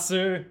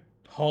 Okuyasu,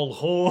 whole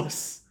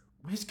horse.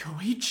 Where's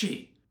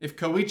Koichi? If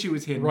Koichi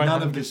was here,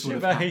 none of this would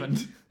have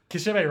happened.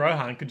 Kishibe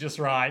Rohan could just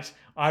write,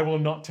 I will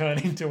not turn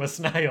into a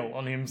snail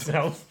on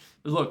himself.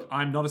 Look,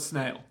 I'm not a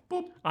snail.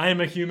 Boop. I am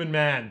a human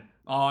man.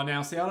 Oh,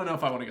 now see, I don't know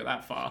if I want to go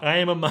that far. I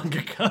am a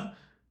mangaka.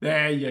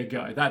 There you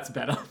go. That's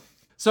better.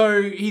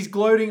 So he's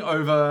gloating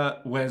over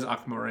Wes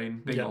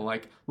Aquamarine, being all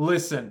like,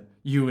 listen,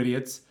 you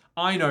idiots.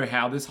 I know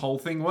how this whole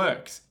thing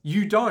works.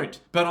 You don't,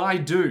 but I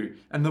do.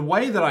 And the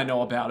way that I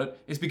know about it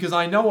is because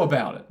I know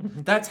about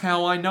it. That's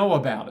how I know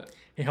about it.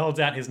 He holds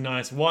out his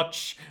nice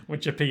watch,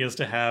 which appears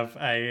to have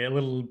a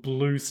little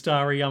blue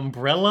starry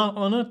umbrella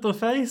on it, the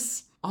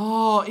face.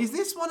 Oh, is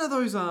this one of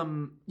those,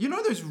 you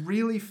know those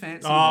really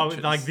fancy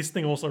watches? Like this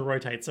thing also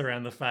rotates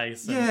around the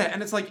face. Yeah,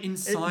 and it's like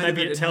inside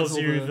maybe it tells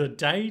you the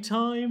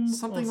daytime?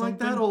 Something like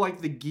that, or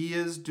like the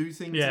gears do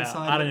things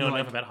inside. I don't know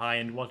enough about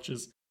high-end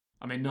watches.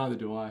 I mean, neither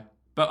do I.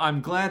 But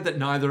I'm glad that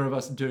neither of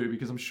us do,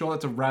 because I'm sure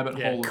that's a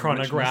rabbit hole of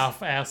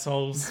chronograph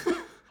assholes.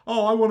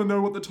 Oh, I want to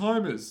know what the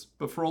time is,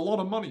 but for a lot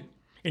of money.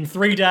 In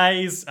 3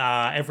 days,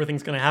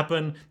 everything's going to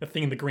happen. The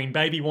thing the green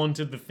baby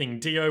wanted, the thing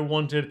Dio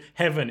wanted,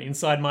 heaven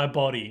inside my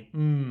body.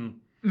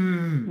 Soon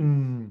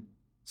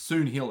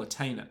he'll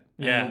attain it.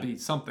 And it'll be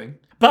something.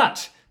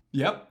 But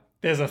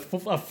there's a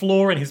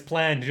flaw in his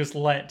plan to just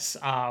let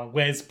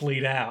Wes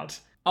bleed out.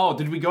 Oh,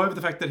 did we go over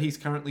the fact that he's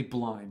currently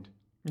blind?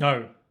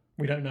 No,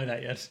 we don't know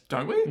that yet.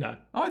 Don't we? No.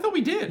 Oh, I thought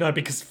we did. No,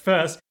 because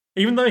first,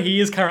 even though he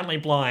is currently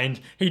blind,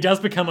 he does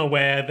become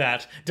aware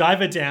that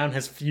Diver Down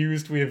has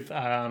fused with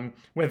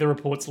Weather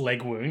Report's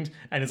leg wound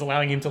and is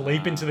allowing him to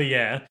leap into the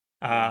air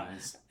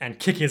and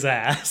kick his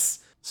ass.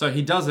 So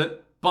he does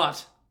it,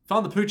 but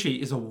Father Pucci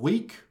is a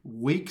weak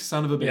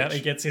son of a bitch. Yeah,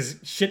 he gets his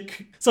shit...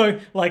 So,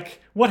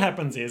 what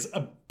happens is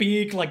a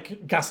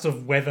big, gust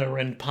of weather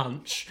and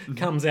punch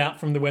comes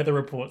out from the Weather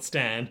Report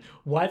stand.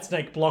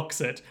 Whitesnake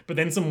blocks it, but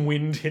then some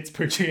wind hits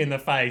Pucci in the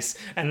face,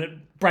 and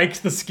it breaks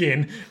the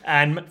skin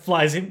and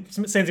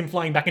sends him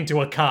flying back into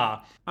a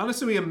car.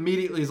 Anasui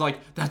immediately is like,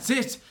 that's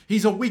it!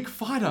 He's a weak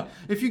fighter!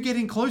 If you get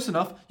in close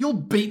enough, you'll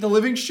beat the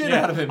living shit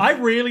out of him! I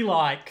really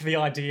like the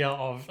idea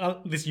of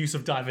this use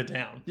of Diver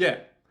Down.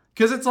 Yeah.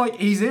 Because it's like,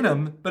 he's in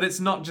him, but it's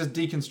not just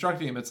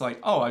deconstructing him. It's like,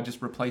 oh, I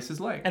just replace his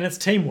leg. And it's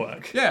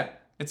teamwork. Yeah.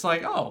 It's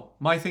like, oh,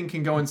 my thing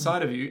can go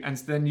inside of you, and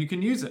then you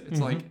can use it.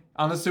 It's like,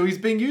 Anasui's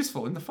being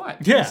useful in the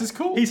fight. Yeah. This is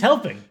cool. He's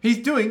helping. He's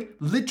doing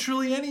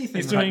literally anything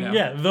He's doing,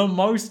 the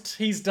most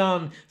he's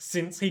done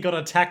since he got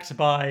attacked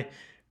by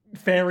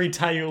fairy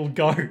tale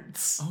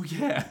goats. Oh,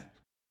 yeah.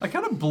 I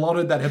kind of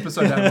blotted that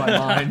episode out of my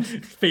mind.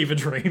 Fever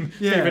dream.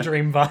 Yeah. Fever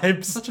dream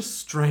vibes. Such a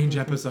strange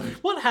episode.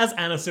 What has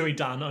Anasui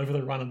done over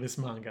the run of this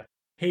manga?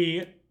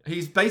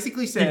 He's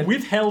basically said... He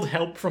withheld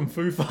help from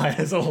Foo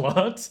Fighters a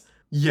lot.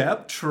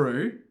 Yep,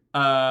 true.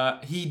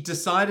 He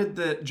decided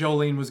that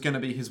Jolene was going to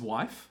be his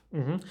wife.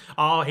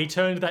 Oh, he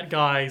turned that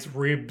guy's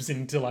ribs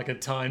into a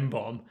time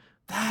bomb.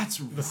 That's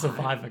right. The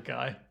survivor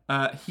guy.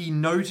 He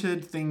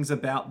noted things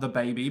about the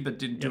baby, but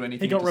didn't do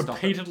anything to stop it. He got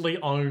repeatedly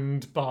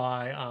owned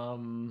by...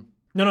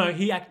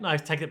 I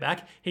take it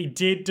back. He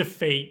did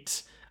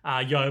defeat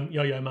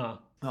Yo-Yo Ma.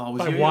 Oh,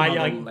 was Yo-Yo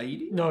Ma the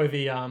lady? No,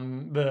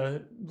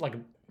 the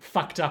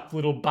fucked up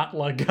little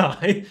butler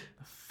guy.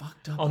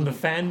 On the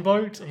fan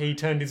boat, he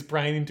turned his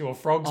brain into a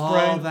frog's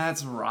brain. Oh,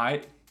 that's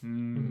right.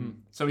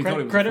 So he thought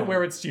he was credit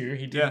where it's due.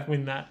 He did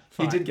win that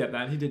fight. He did get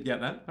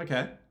that.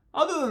 Okay.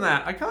 Other than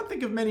that, I can't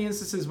think of many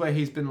instances where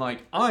he's been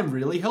like, I'm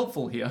really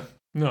helpful here.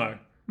 No.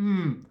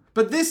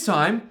 But this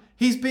time,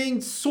 he's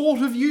being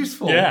sort of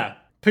useful. Yeah.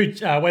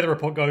 Weather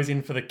Report goes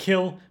in for the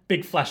kill.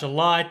 Big flash of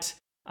light.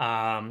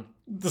 The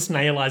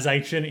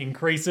snailization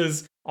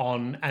increases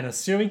on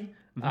Anasui.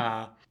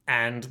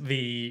 And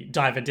the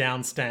Diver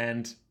Down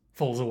stand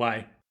falls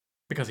away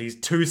because he's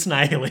too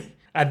snaily.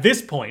 At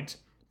this point,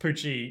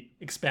 Pucci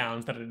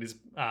expounds that it is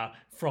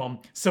from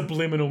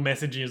subliminal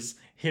messages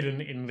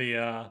hidden in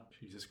the...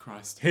 Jesus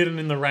Christ. Hidden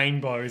in the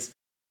rainbows.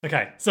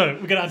 Okay, so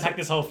we're going to unpack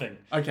this whole thing.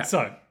 Okay.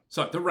 So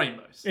the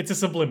rainbows. It's a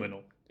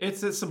subliminal.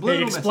 It's a He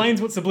subliminal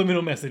explains what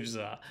subliminal messages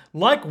are.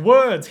 Like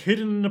words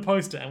hidden in a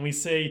poster, and we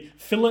see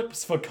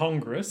Phillips for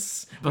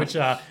Congress, which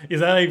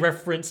is a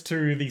reference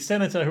to the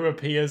senator who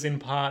appears in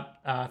part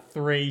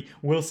 3,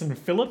 Wilson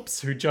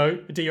Phillips, who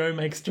Dio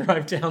makes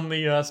drive down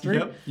the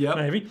street. Yep.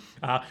 Maybe.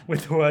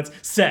 With the words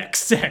sex,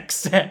 sex,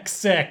 sex,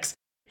 sex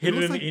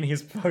hidden in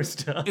his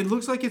poster. It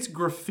looks like it's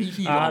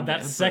graffiti on that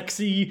there,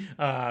 sexy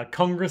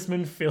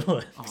Congressman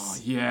Phillips. Oh,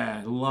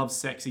 yeah. Love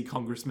sexy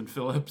Congressman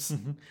Phillips.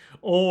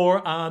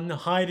 Or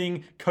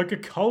hiding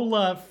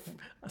Coca-Cola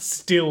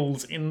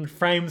stills in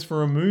frames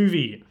for a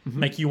movie.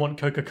 Make you want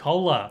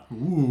Coca-Cola.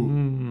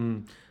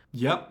 Ooh.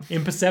 Yep.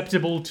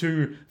 Imperceptible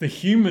to the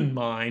human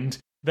mind,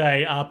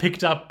 they are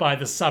picked up by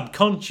the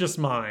subconscious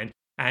mind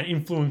and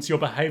influence your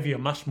behavior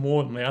much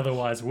more than they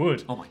otherwise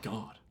would. Oh my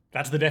God.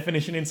 That's the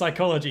definition in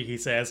psychology, he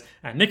says.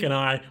 And Nick and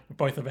I,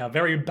 both of our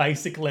very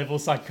basic level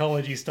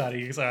psychology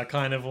studies are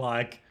kind of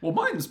like... Well,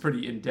 mine's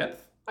pretty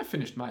in-depth. I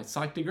finished my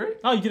psych degree.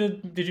 Oh,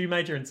 did you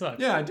major in psych?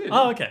 Yeah, I did.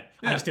 Oh, okay.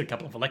 Yeah. I just did a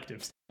couple of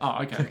electives. Oh,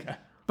 okay.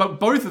 But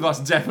both of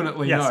us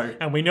definitely know.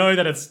 And we know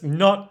that it's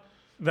not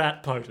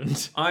that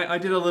potent. I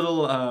did a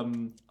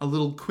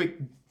little quick,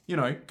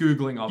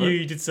 Googling of it.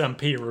 You did some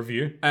peer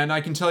review. And I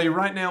can tell you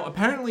right now,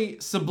 apparently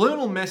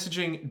subliminal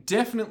messaging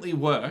definitely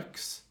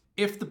works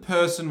if the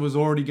person was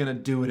already going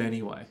to do it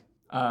anyway.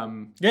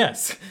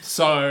 Yes.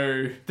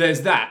 So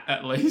there's that,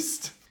 at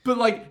least.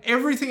 But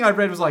everything I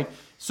read was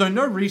so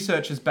no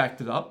research has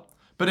backed it up,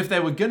 but if they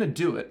were going to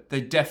do it,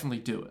 they definitely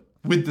do it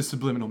with the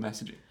subliminal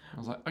messaging. I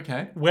was like,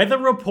 okay. Weather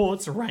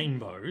reports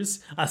rainbows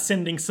are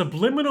sending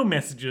subliminal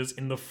messages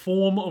in the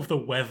form of the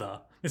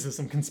weather. This is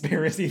some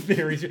conspiracy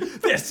theories.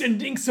 They're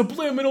sending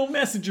subliminal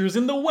messages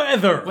in the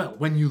weather. Well,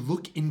 when you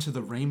look into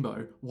the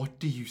rainbow, what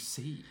do you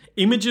see?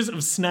 Images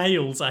of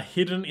snails are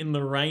hidden in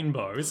the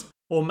rainbows,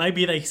 or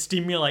maybe they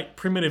stimulate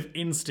primitive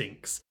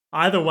instincts.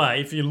 Either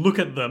way, if you look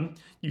at them,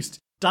 you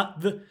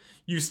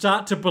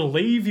start to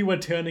believe you are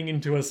turning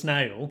into a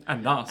snail.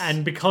 And thus.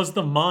 And because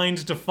the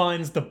mind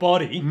defines the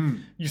body,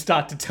 you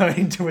start to turn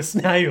into a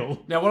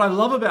snail. Now, what I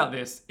love about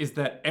this is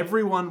that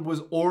everyone was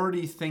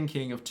already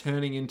thinking of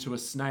turning into a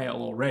snail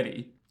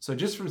already. So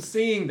just from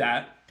seeing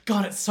that...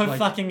 God, it's so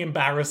fucking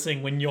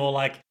embarrassing when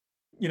you're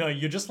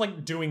you're just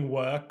doing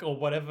work or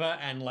whatever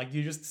and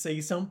you just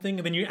see something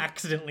and then you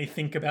accidentally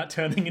think about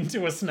turning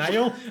into a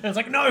snail. And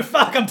it's no,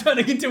 fuck, I'm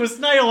turning into a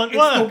snail at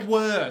work. It's the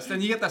worst.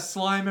 And you get that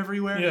slime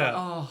everywhere. And Yeah.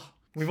 oh...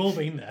 We've all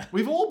been there.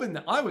 We've all been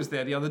there. I was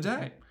there the other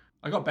day.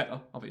 I got better,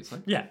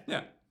 obviously. Yeah.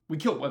 Yeah. We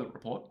killed Weather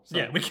Report. So.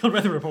 Yeah, we killed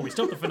Weather Report. We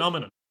stopped the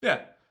phenomenon.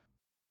 Yeah.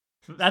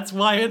 That's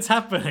why it's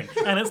happening.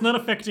 And it's not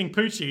affecting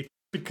Poochie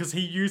because he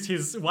used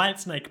his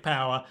Whitesnake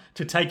power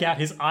to take out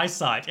his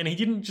eyesight. And he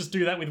didn't just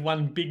do that with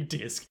one big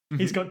disc.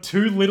 He's got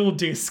two little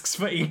discs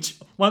for each,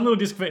 one little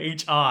disc for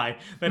each eye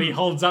that he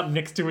holds up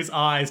next to his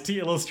eyes to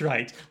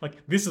illustrate,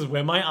 this is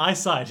where my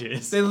eyesight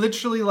is. They're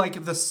literally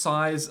the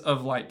size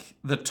of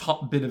the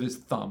top bit of his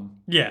thumb.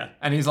 Yeah.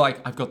 And he's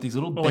I've got these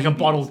little Or like a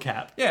bottle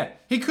cap. Yeah.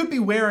 He could be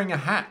wearing a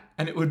hat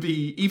and it would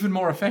be even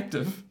more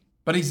effective,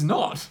 but he's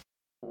not.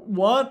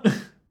 What?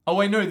 Oh,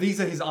 wait, no,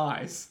 these are his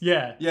eyes.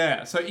 Yeah.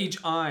 Yeah, so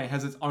each eye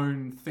has its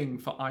own thing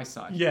for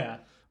eyesight. Yeah.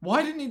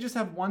 Why didn't he just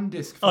have one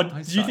disc for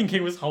eyesight? Do you think he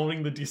was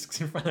holding the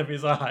discs in front of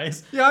his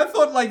eyes? Yeah, I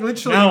thought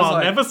literally No, he was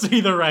I'll never see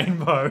the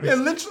rainbow. Yeah,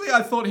 literally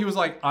I thought he was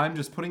I'm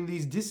just putting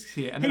these discs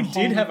here. And He then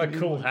did have a holding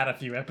cool them. hat a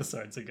few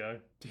episodes ago.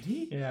 Did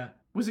he? Yeah.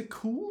 Was it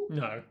cool?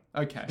 No.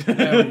 Okay,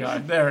 there we go.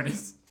 There it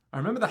is. I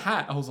remember the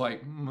hat. I was I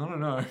don't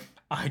know.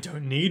 I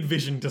don't need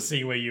vision to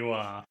see where you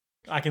are.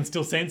 I can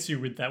still sense you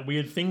with that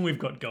weird thing we've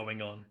got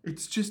going on.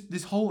 It's just,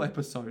 this whole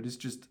episode is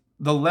just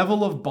the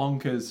level of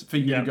bonkers for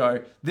you to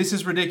go, this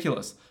is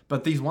ridiculous,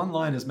 but these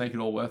one-liners make it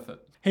all worth it.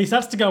 He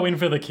starts to go in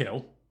for the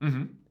kill.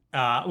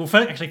 Mm-hmm.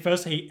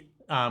 First he...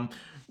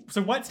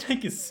 So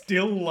Whitesnake is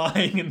still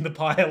lying in the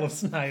pile of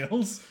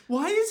snails.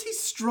 Why is he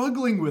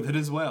struggling with it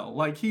as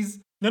well? He's...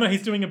 No,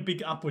 he's doing a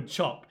big upward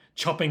chop,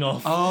 chopping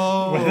off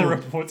Weather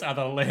Report's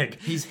other leg.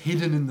 He's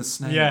hidden in the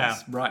snails. Yeah.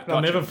 Right,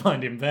 They'll gotcha. never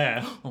find him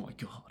there. Oh my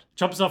God.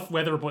 Chops off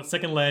Weather Report's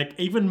second leg.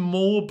 Even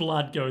more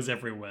blood goes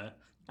everywhere.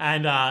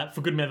 And for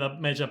good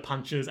measure,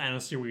 punches Anna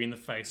Stewie in the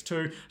face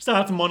too.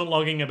 Starts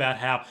monologuing about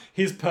how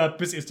his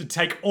purpose is to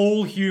take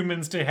all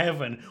humans to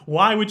heaven.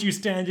 Why would you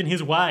stand in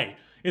his way?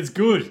 It's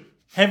good.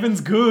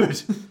 Heaven's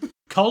good.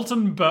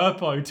 Colton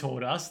Burpo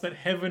taught us that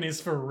heaven is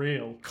for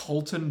real.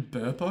 Colton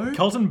Burpo?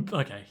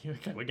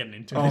 Okay, we're getting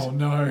into it. Oh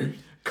no.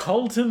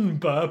 Colton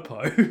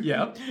Burpo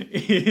Yep.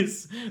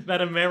 is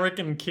that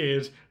American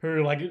kid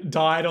who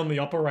died on the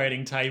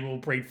operating table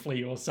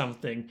briefly or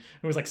something.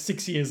 He was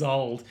 6 years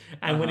old.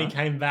 And when he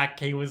came back,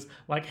 he was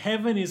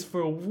heaven is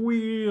for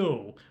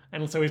real.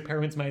 And so his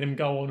parents made him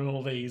go on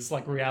all these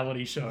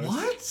reality shows.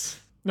 What?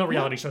 Not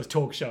reality shows,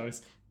 talk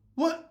shows.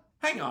 What?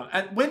 Hang on.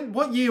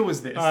 What year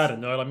was this? I don't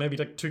know, maybe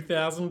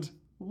 2000.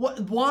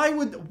 What? Why?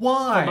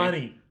 For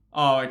money.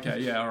 Oh,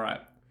 okay. Yeah, all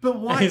right. But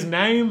why? And his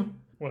name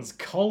was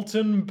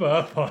Colton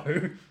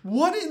Burpo.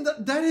 What in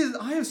that is...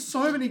 I have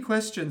so many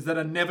questions that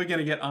are never going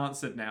to get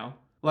answered now.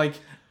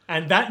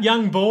 And that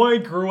young boy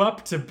grew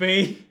up to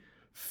be...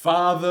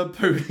 Father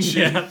Poochie.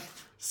 Yeah.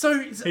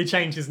 So He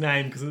changed his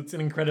name because it's an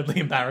incredibly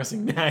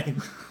embarrassing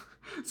name.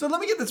 So let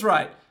me get this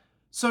right.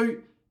 So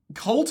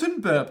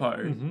Colton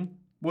Burpo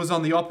was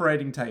on the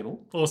operating table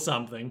Or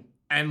something.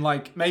 and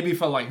like maybe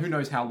for like who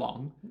knows how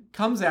long,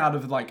 comes out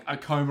of like a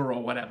coma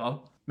or whatever,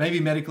 maybe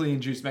medically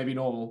induced, maybe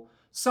normal.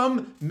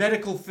 Some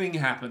medical thing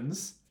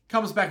happens,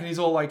 comes back and he's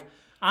all like,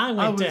 I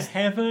went to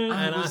heaven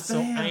I and I was saw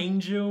there."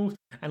 angels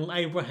and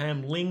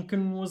Abraham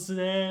Lincoln was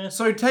there.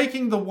 So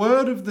taking the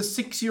word of the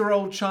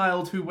 6-year-old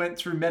child who went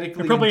through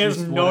medically Probably has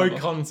induced no whatever.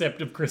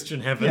 concept of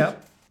Christian heaven.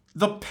 Yep.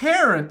 The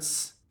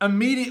parents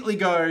immediately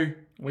go,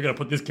 We're going to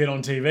put this kid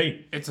on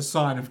TV. it's a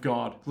sign of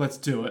God. Let's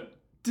do it.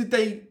 Did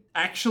they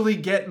actually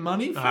get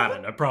money from I it?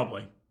 don't know,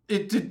 probably.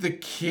 Did the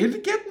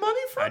kid get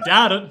money from I it?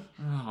 doubt it.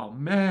 Oh,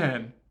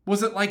 man.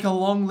 Was it like a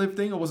long-lived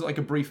thing or was it like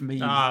a brief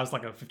meeting? It was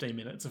like a 15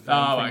 minutes of film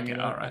Oh, thing, okay, you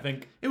know, alright. I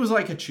think. It was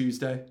like a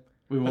Tuesday.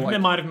 We were I think like, they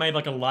might have made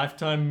like a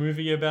Lifetime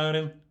movie about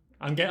him.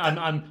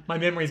 My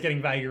memory's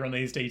getting vaguer on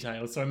these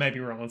details, so I may be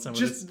wrong on some of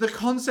this. just the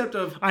concept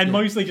of... I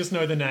mostly just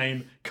know the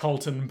name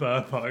Colton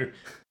Burpo.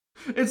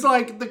 It's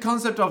like the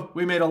concept of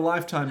we made a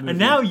Lifetime movie. And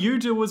now you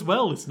do as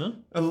well, listener.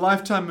 A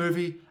Lifetime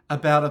movie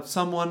about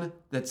someone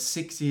that's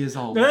 6 years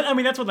old. I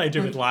mean, that's what they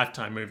do with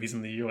Lifetime movies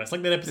in the US.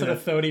 Like that episode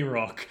of 30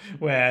 Rock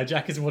where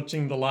Jack is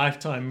watching the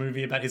Lifetime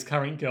movie about his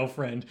current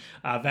girlfriend,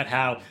 about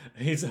how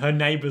her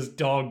neighbor's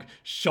dog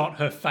shot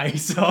her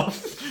face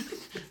off.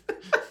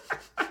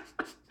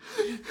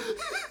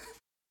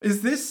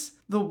 Is this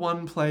the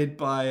one played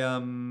by,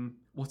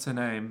 what's her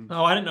name?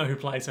 Oh, I don't know who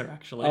plays her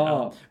actually.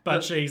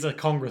 But she's a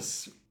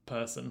Congress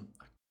person.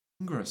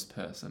 Congress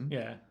person?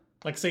 Yeah.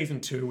 Like season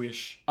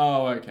 2-ish.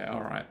 Oh, okay,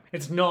 alright.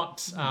 It's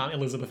not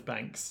Elizabeth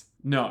Banks.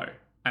 No.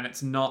 And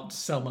it's not...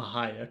 Selma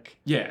Hayek.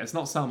 Yeah, it's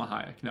not Salma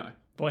Hayek, no.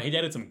 Boy, he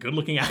dated some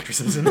good-looking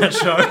actresses in that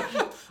show.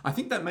 I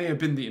think that may have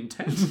been the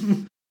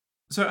intent.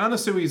 So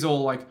Anasui's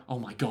all like, oh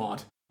my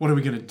god, what are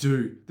we gonna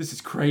do? This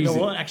is crazy.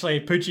 No, well, actually,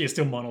 Poochie is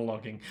still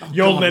monologuing.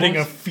 You're God, letting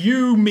what? a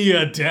few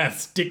mere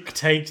deaths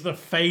dictate the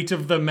fate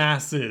of the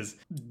masses.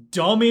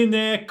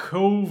 Domine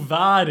quo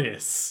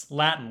vadis.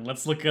 Latin,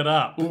 let's look it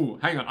up. Ooh,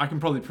 hang on, I can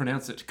probably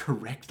pronounce it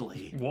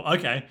correctly. Well,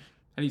 okay.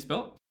 How do you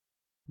spell it?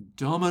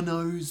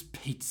 Domino's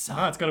Pizza.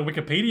 Ah, it's got a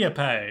Wikipedia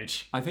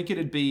page. I think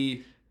it'd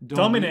be...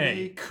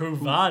 Domine quo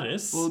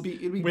vadis, Well,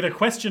 it'd be... with a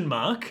question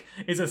mark,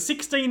 is a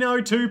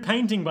 1602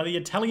 painting by the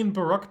Italian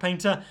Baroque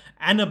painter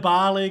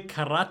Annibale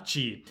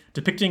Carracci,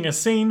 depicting a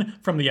scene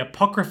from the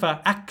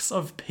Apocrypha Acts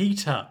of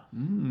Peter.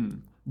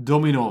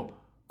 Domino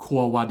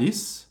Quo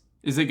Vadis?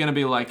 Is it going to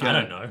be like I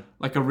don't know.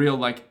 Like a real,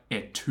 like,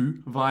 Et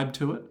tu vibe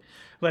to it?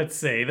 Let's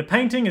see. The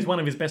painting is one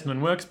of his best-known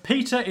works.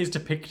 Peter is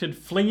depicted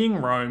fleeing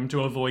Rome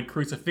to avoid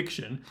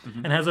crucifixion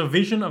and has a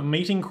vision of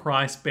meeting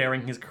Christ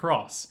bearing his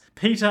cross.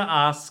 Peter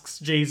asks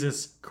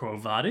Jesus, Quo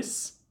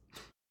vadis?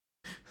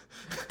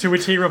 To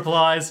which he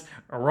replies,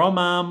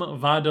 Romam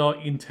vado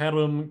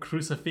interum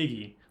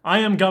crucifigi. I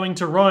am going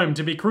to Rome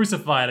to be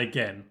crucified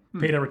again.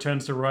 Peter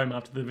returns to Rome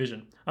after the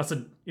vision. I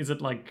said, is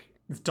it like,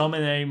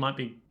 Domine might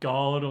be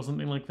God or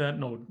something like that?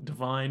 No,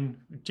 divine,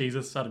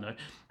 Jesus, I don't know.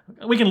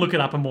 We can look it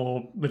up a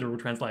more literal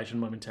translation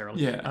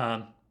momentarily.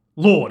 Yeah.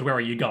 Lord, where are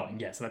you going?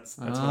 Yes, that's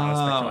what I was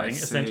speculating,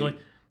 see. essentially.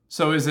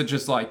 So is it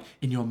just like,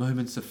 in your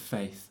moments of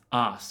faith,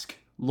 ask,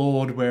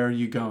 Lord, where are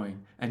you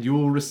going? And you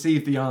will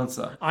receive the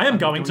answer. I am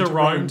going to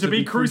Rome to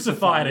be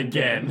crucified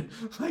again.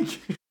 Like,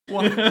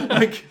 what?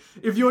 Like,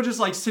 if you're just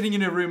like sitting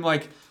in a room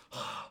like,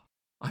 "Oh,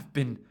 I've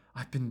been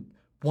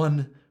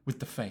one with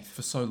the faith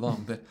for so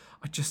long that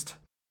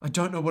I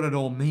don't know what it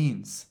all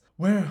means.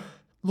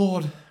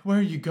 Lord, where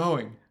are you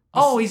going?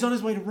 Oh, he's on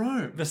his way to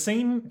Rome. The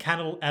scene,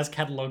 as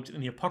catalogued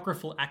in the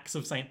Apocryphal Acts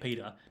of St.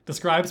 Peter,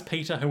 describes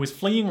Peter who was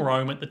fleeing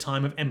Rome at the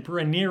time of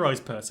Emperor Nero's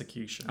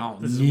persecution. Oh,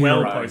 this Nero. is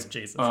well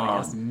post-Jesus, I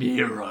guess.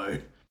 Nero.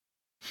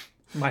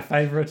 My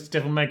favourite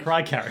Devil May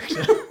Cry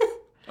character.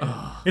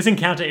 This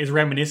encounter is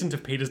reminiscent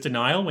of Peter's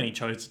denial when he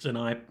chose to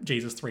deny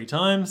Jesus 3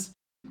 times.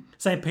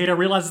 St. Peter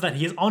realizes that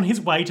he is on his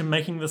way to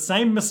making the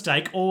same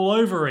mistake all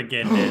over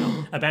again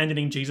now,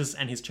 abandoning Jesus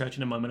and his church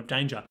in a moment of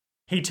danger.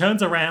 He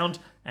turns around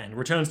and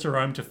returns to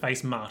Rome to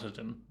face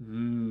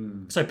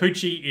martyrdom. So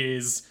Poochie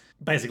is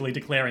basically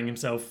declaring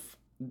himself...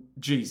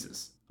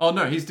 Jesus. Oh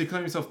no, he's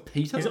declaring himself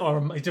Peter? He's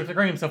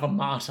declaring himself a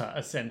martyr,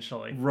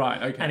 essentially.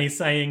 Right, okay. And he's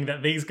saying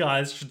that these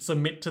guys should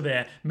submit to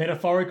their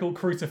metaphorical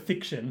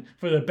crucifixion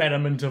for the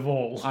betterment of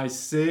all. I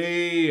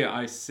see.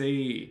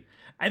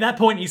 At that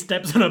point, he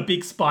steps on a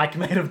big spike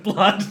made of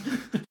blood.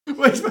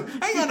 Wait,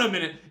 hang on a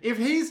minute. If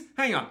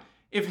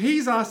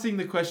he's asking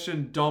the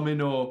question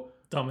Domino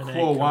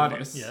Quo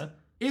Vadis, yeah.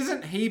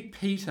 isn't he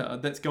Peter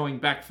that's going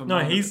back for No,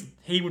 martyrdom?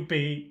 he would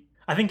be...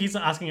 I think he's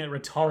asking it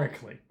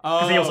rhetorically.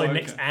 Because he also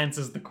next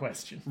answers the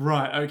question.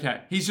 Right,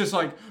 okay. He's just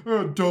like,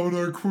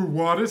 Domino Quo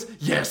Vadis?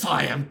 Yes,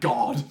 I am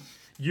God.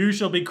 You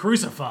shall be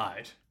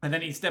crucified. And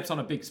then he steps on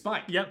a big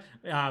spike. Yep.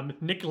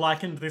 Nick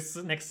likened this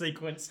next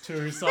sequence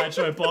to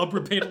Sideshow Bob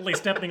repeatedly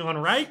stepping on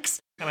rakes.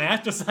 And I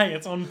have to say,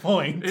 it's on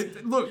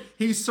point. Look,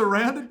 he's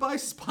surrounded by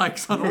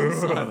spikes on all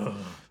sides.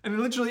 And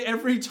literally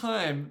every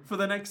time for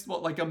the next,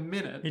 a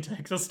minute, He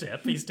takes a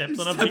step. He steps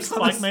on a steps big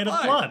spike made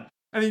of blood.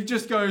 And he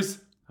just goes,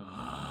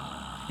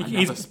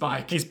 another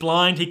spike. He's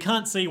blind. He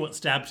can't see what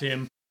stabbed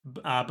him,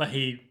 but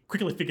he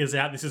quickly figures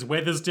out this is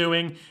weather's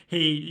doing.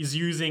 He is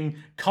using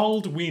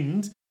cold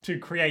wind to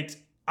create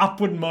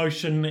upward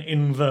motion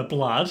in the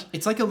blood.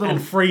 It's like a little...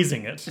 And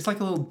freezing it. It's like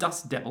a little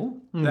dust devil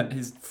that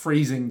is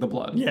freezing the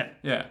blood. Yeah.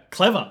 Yeah.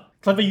 Clever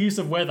use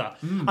of weather.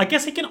 I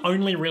guess he can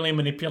only really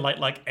manipulate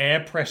like air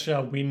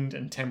pressure, wind,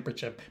 and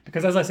temperature.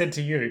 Because as I said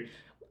to you,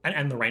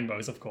 and the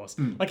rainbows, of course,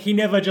 like he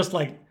never just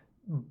like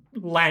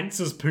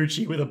lances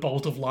Poochie with a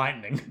bolt of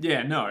lightning.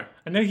 Yeah, no.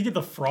 And then he did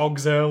the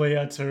frogs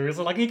earlier too.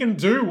 So like he can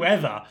do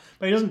weather,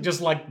 but he doesn't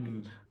just like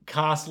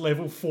cast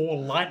level 4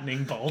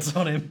 lightning bolts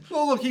on him.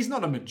 Well, look, he's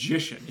not a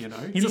magician,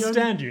 He's a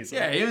stand user.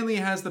 Yeah, he only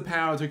has the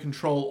power to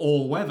control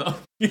all weather.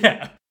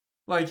 Yeah.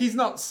 Like, he's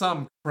not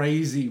some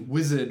crazy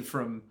wizard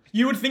from...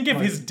 You would think if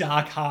his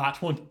dark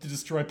heart wanted to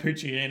destroy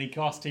Poochie at any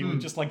cost, he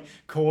would just like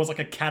cause like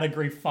a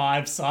category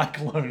 5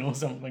 cyclone or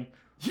something.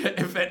 Yeah,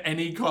 if at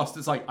any cost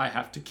it's like, I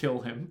have to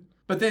kill him.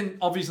 But then,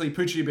 obviously,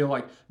 Poochie would be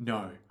like,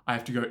 no, I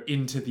have to go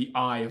into the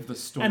eye of the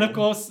storm. And of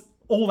course,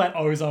 all that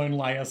ozone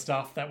layer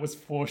stuff that was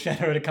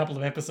foreshadowed a couple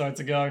of episodes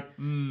ago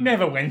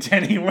never went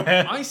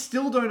anywhere. I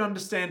still don't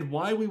understand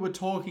why we were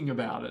talking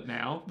about it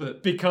now,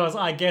 but... Because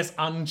I guess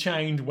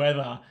unchained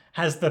weather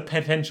has the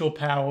potential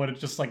power to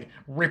just like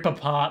rip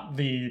apart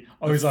the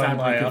ozone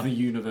fabric layer of the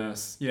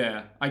universe.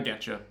 Yeah, I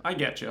get you.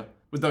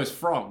 With those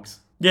frogs.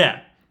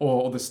 Yeah.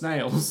 Or the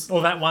snails.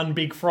 Or that one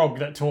big frog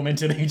that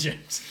tormented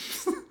Egypt.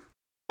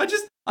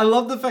 I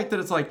love the fact that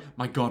it's like,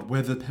 my God,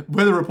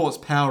 Weather Report's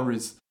power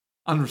is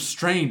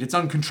unrestrained. It's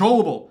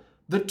uncontrollable.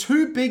 The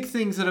two big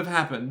things that have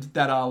happened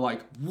that are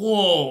like,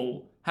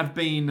 whoa, have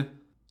been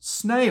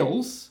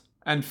snails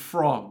and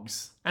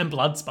frogs. And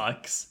blood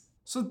spikes.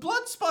 So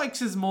blood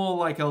spikes is more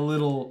like a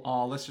little,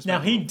 let's just... Now,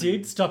 he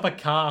did stop a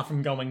car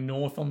from going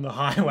north on the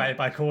highway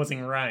by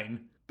causing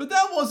rain. But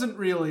that wasn't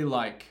really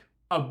like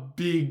a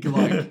big,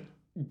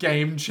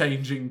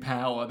 game-changing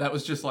power. That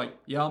was just like,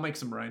 yeah, I'll make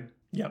some rain.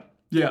 Yep.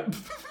 Yeah.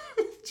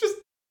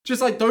 Just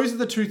like, those are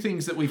the two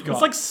things that we've got.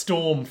 It's like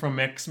Storm from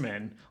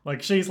X-Men.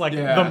 Like, she's like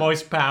the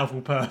most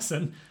powerful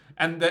person.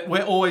 And that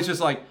we're always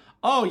just like,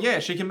 oh yeah,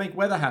 she can make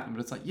weather happen.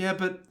 But it's like, yeah,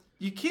 but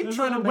you keep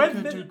trying to make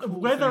her do cool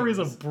weather things.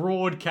 is a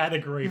broad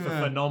category for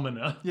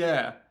phenomena.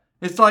 Yeah.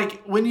 It's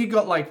like when you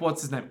got like,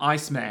 what's his name?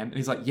 Iceman. And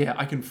he's like, yeah,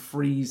 I can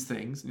freeze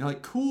things. And you're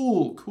like,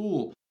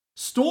 cool.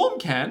 Storm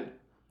can.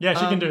 Yeah,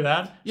 she can do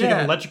that. She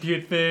can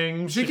electrocute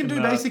things. She can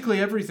do basically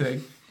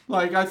everything.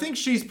 Like, I think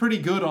she's pretty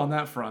good on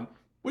that front.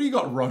 What do you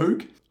got,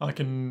 Rogue? I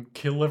can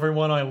kill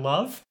everyone I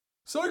love.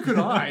 So could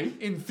I,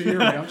 in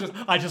theory.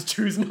 I just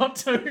choose not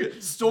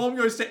to. Storm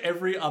goes to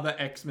every other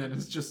X-Men.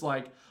 It's just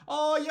like,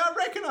 oh yeah, I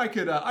reckon I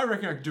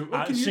could do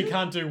it. She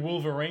can't do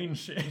Wolverine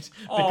shit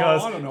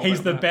because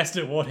he's the best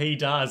at what he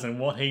does, and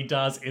what he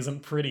does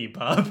isn't pretty,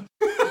 bub.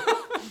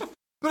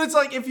 But it's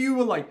like, if you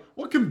were like,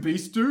 what can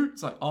Beast do?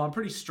 It's like, I'm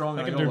pretty strong.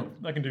 I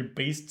can do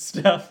Beast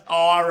stuff.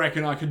 Oh, I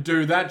reckon I could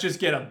do that. Just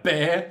get a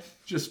bear.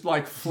 Just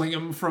like fling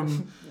him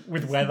from...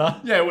 With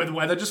weather? Yeah, with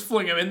weather. Just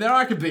fling him in there.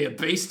 I could be a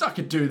beast. I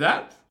could do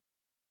that.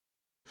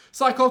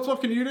 Cyclops, what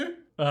can you do?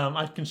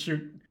 I can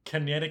shoot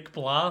kinetic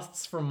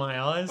blasts from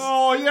my eyes.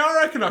 Oh, yeah,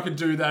 I reckon I could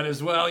do that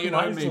as well. You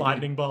know, maybe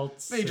lightning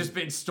bolts. Me just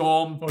being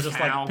Storm. Or just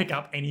like pick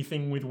up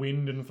anything with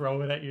wind and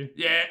throw it at you.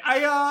 Yeah.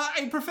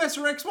 Hey,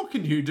 Professor X, what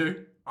can you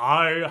do?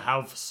 I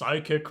have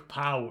psychic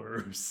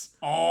powers.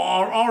 Oh,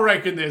 I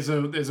reckon there's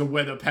a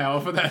weather power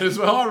for that as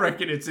well. I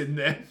reckon it's in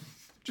there.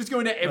 Just go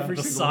into every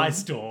the single Psy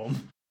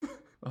Storm.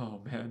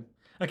 Oh, man.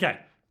 Okay.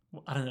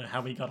 I don't know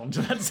how we got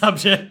onto that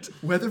subject.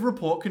 Weather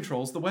Report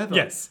controls the weather.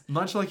 Yes.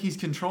 Much like he's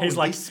controlling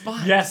these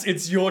spikes. Yes,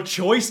 it's your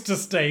choice to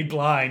stay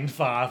blind,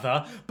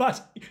 Father,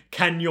 but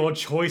can your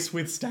choice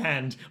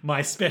withstand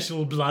my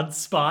special blood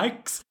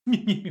spikes?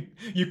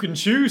 You can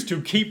choose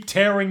to keep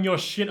tearing your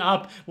shit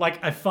up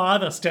like a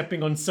father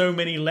stepping on so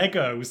many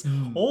Legos,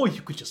 or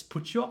you could just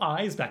put your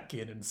eyes back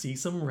in and see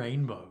some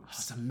rainbows.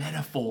 It's a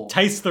metaphor.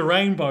 Taste the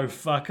rainbow,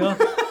 fucker.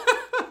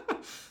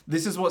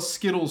 This is what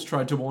Skittles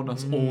tried to warn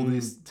us all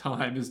this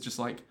time, is just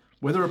like,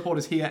 Weather Report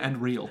is here and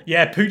real.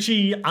 Yeah,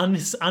 Poochie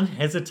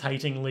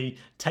unhesitatingly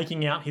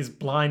taking out his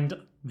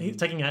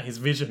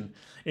vision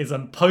is a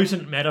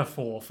potent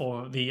metaphor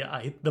for the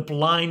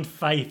blind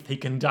faith he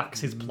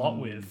conducts his plot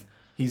with.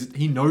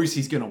 He knows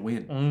he's going to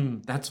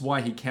win. That's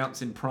why he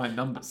counts in prime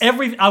numbers.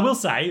 I will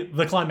say,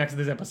 the climax of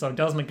this episode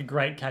does make a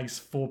great case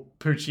for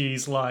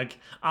Poochie's like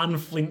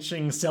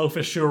unflinching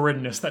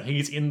self-assuredness that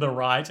he's in the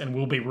right and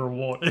will be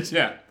rewarded.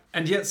 Yeah.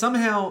 And yet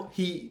somehow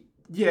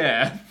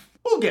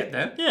we'll get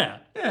there. Yeah.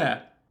 Yeah.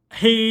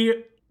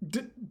 He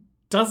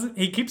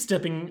keeps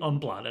stepping on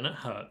blood and it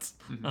hurts.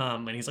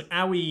 And he's like,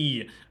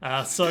 owie.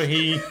 So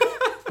he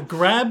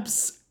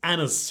grabs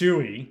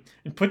Anasui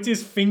and puts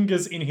his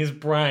fingers in his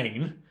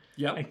brain.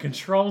 Yep. And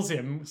controls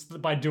him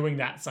by doing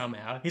that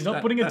somehow. He's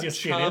not putting a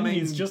disc in him.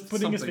 He's just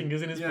putting his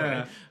fingers in his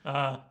brain.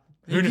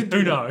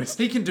 Who knows?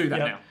 He can do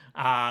that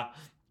now.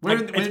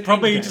 It's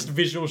probably just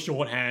visual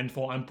shorthand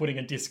for I'm putting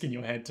a disc in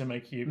your head to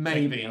make you...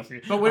 Maybe.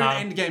 But we're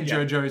in Endgame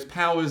JoJo's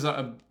powers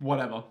are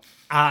whatever.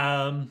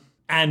 And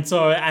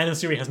so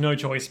Anasui has no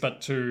choice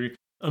but to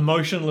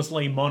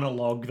emotionlessly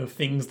monologue the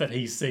things that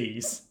he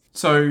sees.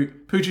 So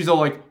Poochie's all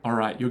like, all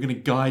right, you're going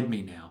to guide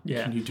me now.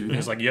 Yeah. Can you do that? And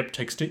he's like, yep,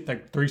 take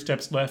 3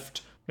 steps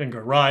left, then go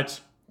right,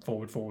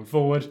 forward,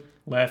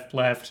 left.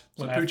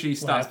 So Poochie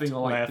starts being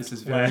all like, this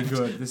is very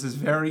good. This is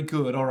very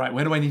good. All right,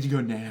 where do I need to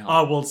go now?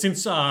 Oh, well,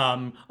 since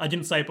I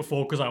didn't say it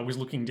before because I was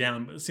looking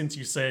down, but since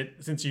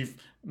you've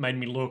made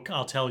me look,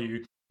 I'll tell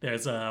you.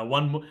 There's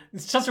one more...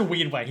 It's such a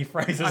weird way he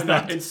phrases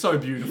that. It's so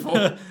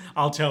beautiful.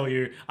 I'll tell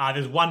you.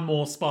 There's one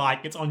more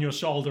spike. It's on your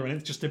shoulder and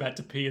it's just about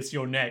to pierce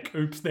your neck.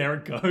 Oops, there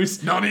it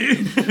goes.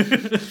 Nani?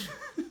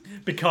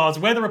 Because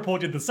Weather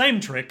Report did the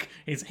same trick.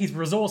 He's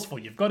resourceful.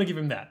 You've got to give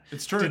him that.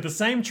 It's true. Did the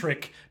same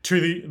trick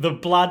to the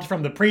blood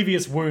from the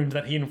previous wound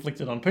that he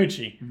inflicted on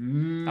Poochie.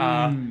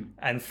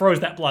 And froze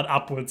that blood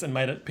upwards and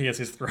made it pierce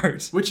his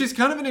throat. Which is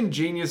kind of an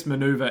ingenious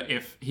maneuver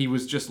if he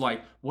was just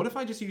like, what if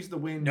I just use the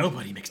wind?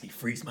 Nobody makes me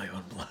freeze my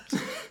own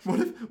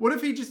blood. What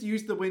if he just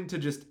used the wind to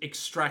just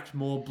extract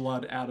more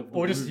blood out of the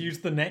wound? Or just use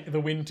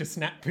the wind to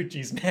snap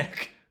Poochie's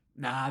neck.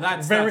 Nah,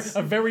 that's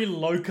a very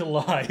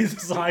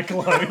localized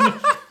cyclone.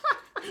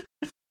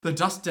 The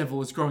dust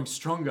devil is growing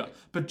stronger,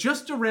 but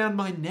just around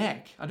my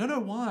neck. I don't know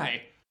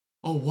why.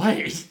 Oh,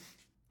 wait.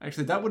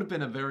 Actually, that would have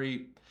been a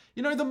very...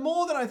 You know, the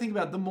more that I think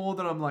about it, the more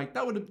that I'm like,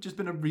 that would have just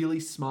been a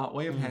really smart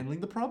way of handling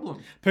the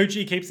problem.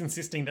 Poochie keeps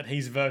insisting that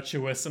he's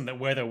virtuous and that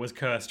Weather was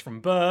cursed from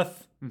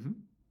birth. Mm-hmm.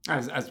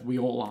 As we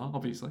all are,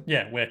 obviously.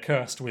 Yeah, we're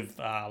cursed with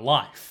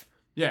life.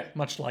 Yeah.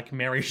 Much like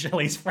Mary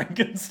Shelley's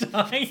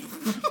Frankenstein.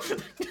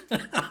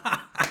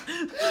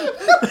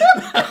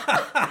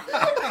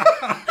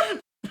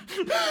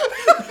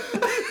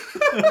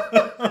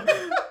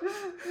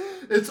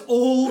 It's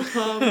all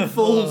come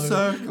full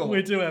circle.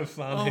 We do have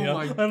fun here.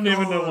 My I don't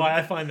even know why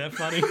I find that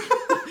funny.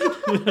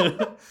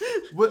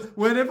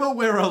 Whenever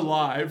we're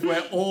alive,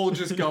 we're all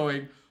just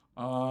going,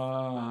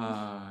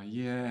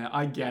 yeah,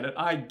 I get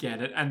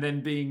it. And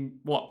then being,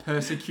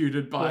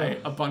 persecuted by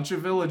a bunch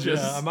of villagers.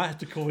 Yeah, I might have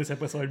to call this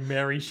episode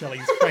Mary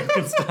Shelley's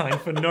Frankenstein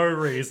for no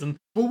reason.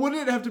 Well,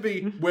 wouldn't it have to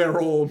be,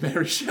 we're all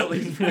Mary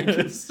Shelley's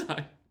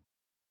Frankenstein?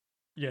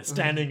 Yeah,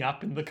 standing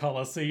up in the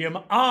Colosseum,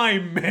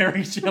 I'm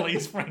Mary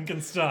Shelley's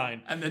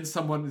Frankenstein. And then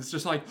someone is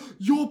just like,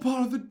 you're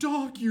part of the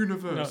dark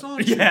universe,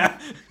 aren't you? Yeah.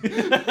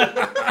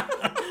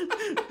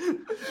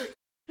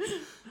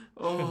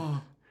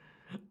 Oh.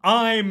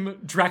 I'm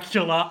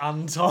Dracula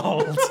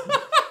Untold.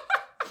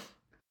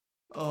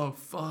 Oh,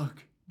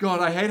 fuck. God,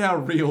 I hate how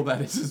real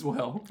that is as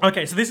well.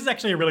 Okay, so this is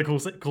actually a really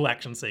cool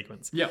action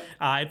sequence. Yeah.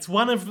 It's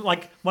one of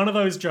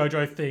those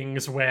JoJo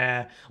things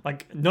where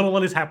not a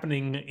lot is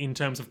happening in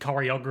terms of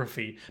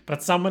choreography,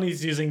 but someone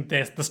is using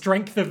the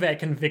strength of their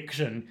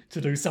conviction to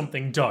do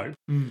something dope.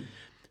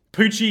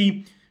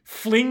 Poochie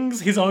flings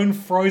his own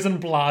frozen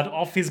blood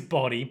off his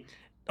body.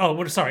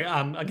 Oh, sorry,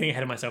 I'm getting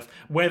ahead of myself.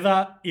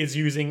 Weather is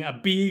using a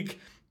big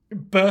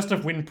burst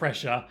of wind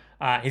pressure.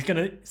 He's going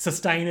to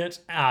sustain it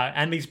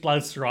and these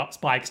blood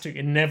spikes to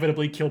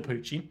inevitably kill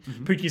Poochie.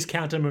 Mm-hmm. Poochie's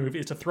counter move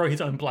is to throw his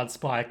own blood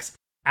spikes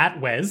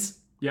at Wes.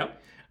 Yep.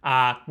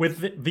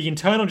 With the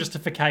internal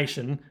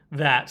justification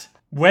that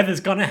Weather's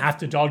going to have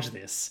to dodge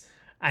this.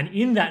 And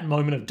in that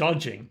moment of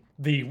dodging,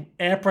 the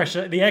air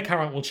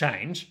current will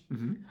change,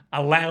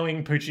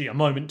 allowing Poochie a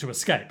moment to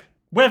escape.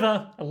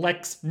 Weather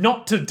elects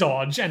not to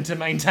dodge and to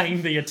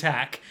maintain the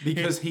attack.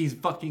 Because he's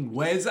fucking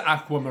Wes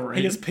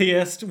Aquamarine. He is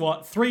pierced,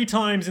 3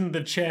 times in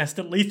the chest,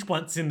 at least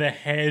once in the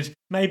head,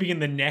 maybe in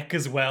the neck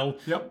as well.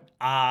 Yep.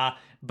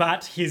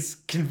 But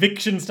his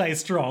conviction stays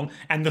strong,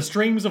 and the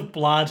streams of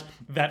blood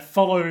that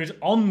followed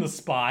on the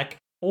spike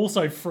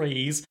also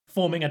freeze,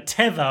 forming a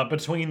tether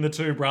between the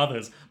two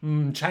brothers.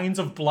 Chains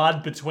of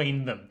blood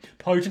between them.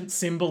 Potent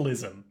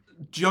symbolism.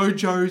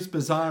 JoJo's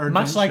Bizarre Adventure.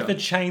 Much like the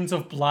chains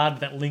of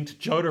blood that linked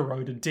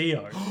Jotaro to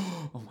Dio.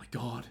 Oh my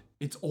god.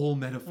 It's all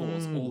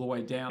metaphors all the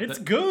way down. It's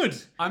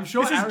good. I'm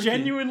sure this is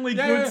genuinely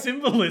good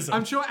symbolism.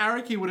 I'm sure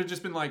Araki would have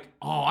just been like,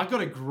 oh, I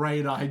got a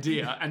great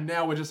idea. And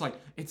now we're just like,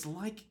 it's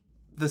like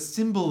the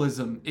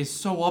symbolism is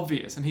so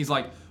obvious. And he's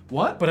like,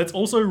 what? But it's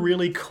also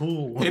really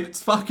cool. It's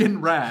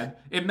fucking rad.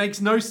 It makes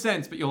no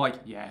sense, but you're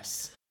like,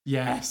 yes.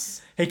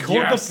 Yes. He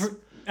caught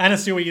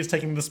Anasui is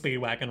taking the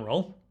speedwagon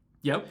roll.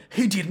 Yep.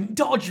 He didn't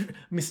dodge,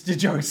 Mr.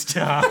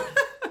 Joestar.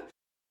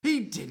 He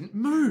didn't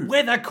move.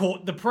 Weather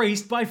caught the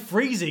priest by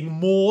freezing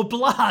more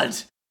blood.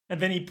 And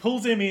then he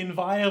pulls him in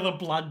via the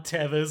blood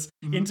tethers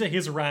into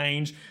his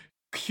range.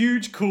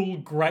 Huge, cool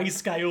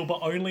grayscale, but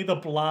only the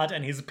blood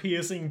and his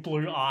piercing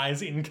blue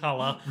eyes in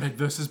colour. Red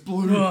versus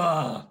blue.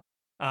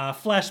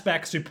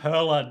 Flashbacks to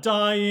Perla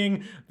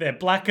dying. They're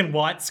black and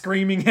white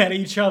screaming at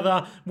each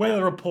other.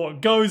 Weather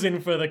Report goes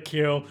in for the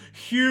kill.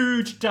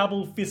 Huge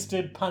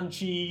double-fisted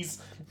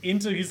punchies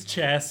into his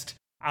chest.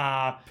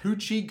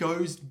 Poochie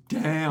goes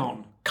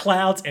down.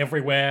 Clouds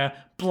everywhere.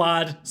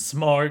 Blood,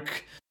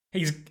 smoke.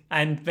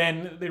 And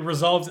then it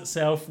resolves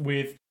itself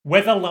with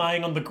Weather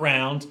lying on the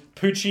ground,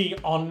 Poochie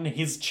on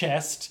his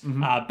chest,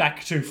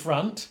 back to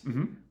front.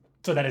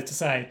 So that is to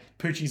say,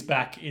 Poochie's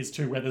back is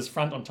to Weather's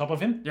front on top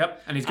of him.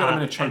 Yep, and he's got him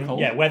in a chokehold.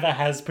 Yeah, Weather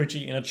has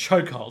Poochie in a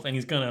chokehold, and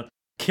he's going to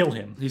kill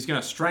him. He's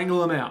going to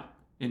strangle him out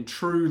in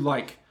true,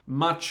 like,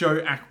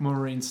 macho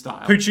aquamarine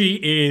style. Poochie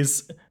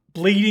is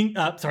bleeding.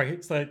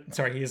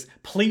 He is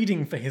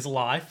pleading for his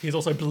life. He's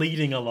also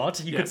bleeding a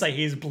lot. You could say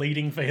he is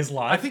bleeding for his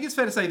life. I think it's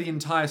fair to say the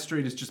entire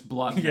street is just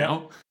blood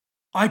now.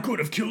 I could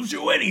have killed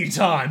you any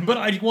time, but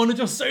I wanted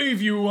to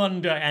save you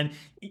one day. And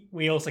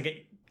we also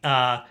get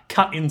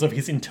cut-ins of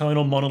his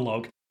internal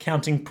monologue,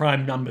 counting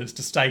prime numbers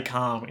to stay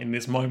calm in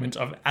this moment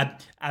of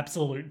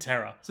absolute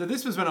terror. So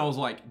this was when I was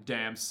like,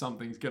 damn,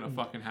 something's gonna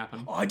fucking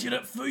happen. I did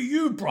it for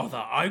you,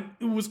 brother.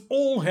 It was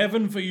all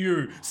heaven for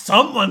you.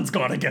 Someone's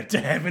gotta get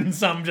to heaven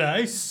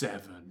someday.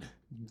 7,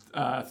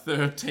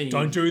 13.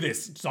 Don't do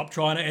this. Stop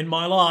trying to end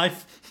my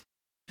life.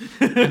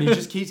 And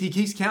he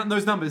keeps counting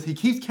those numbers. He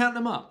keeps counting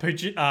them up.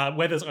 Poochie,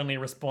 Weather's only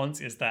response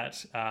is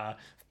that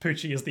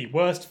Poochie is the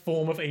worst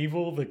form of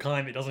evil, the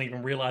kind that doesn't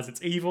even realize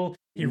it's evil.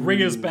 He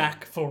rears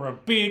back for a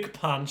big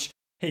punch.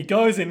 He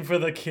goes in for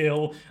the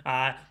kill.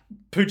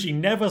 Poochie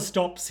never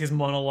stops his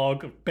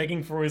monologue,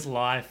 begging for his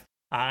life.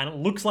 And it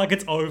looks like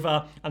it's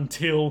over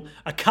until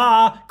a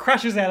car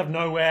crashes out of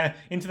nowhere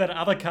into that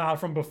other car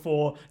from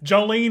before.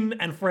 Jolene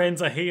and friends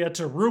are here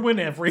to ruin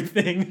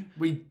everything.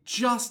 We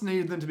just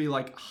needed them to be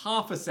like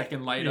half a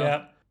second later.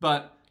 Yep.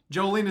 But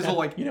Jolene is all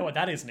like... You know what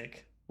that is,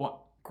 Nick? What?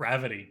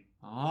 Gravity.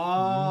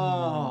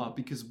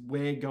 Because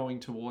we're going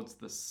towards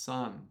the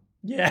sun.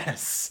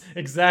 Yes,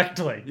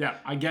 exactly. Yeah,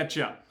 I get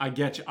you.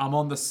 I'm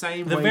on the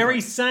same The wavelength. very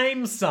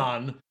same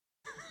sun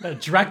that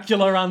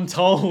Dracula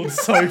Untold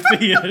so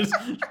feared.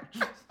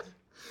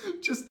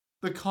 Just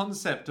the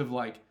concept of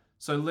like,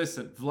 so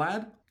listen,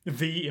 Vlad.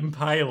 The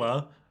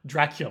Impaler,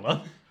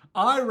 Dracula.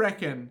 I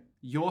reckon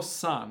your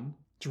son,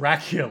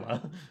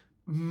 Dracula,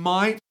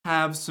 might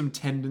have some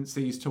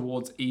tendencies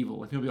towards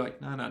evil. And he'll be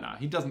like, no,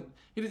 he doesn't,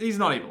 he's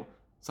not evil.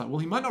 It's like, well,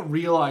 he might not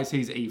realize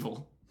he's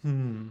evil.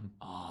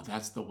 Oh,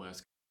 that's the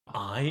worst.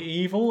 I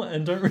evil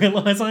and don't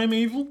realize I'm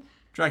evil?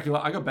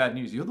 Dracula, I got bad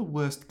news. You're the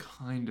worst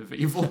kind of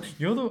evil. I thought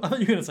you were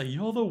going to say,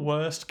 you're the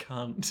worst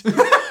cunt.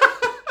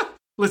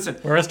 Listen.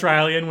 We're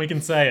Australian, we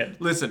can say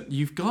it. Listen,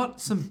 you've got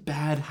some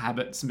bad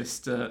habits,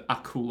 Mr.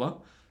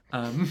 Akula.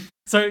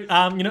 So,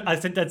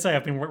 I'd say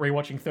I've been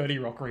rewatching 30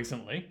 Rock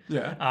recently.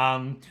 Yeah.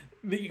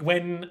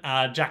 When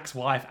Jack's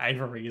wife,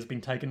 Avery, has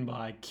been taken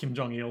by Kim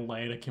Jong-il,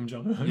 later Kim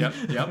Jong-un.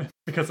 Yep.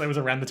 Because it was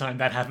around the time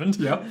that happened.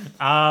 Yep.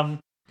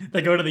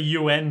 They go to the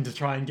UN to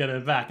try and get her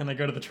back, and they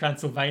go to the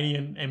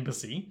Transylvanian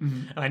embassy.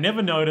 And I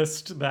never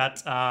noticed that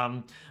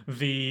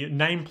the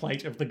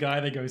nameplate of the guy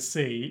they go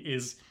see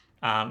is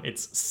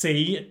it's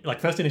C, like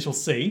first initial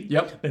C.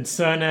 Yep. Then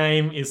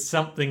surname is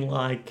something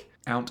like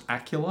Aunt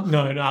Acula?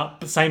 No,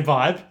 same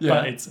vibe. Yeah.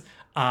 But it's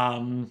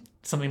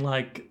something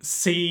like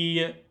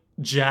CJOCULLA.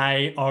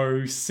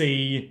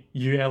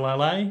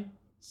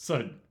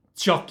 So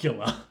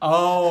jocular.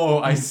 Oh,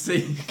 I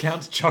see.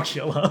 Count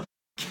Jocular.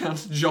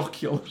 Count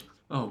Jocular.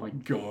 Oh my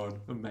god,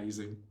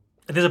 amazing.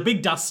 There's a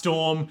big dust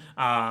storm.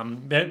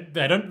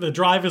 The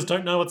drivers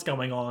don't know what's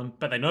going on,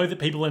 but they know that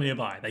people are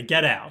nearby. They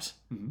get out.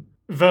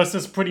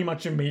 Versus pretty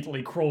much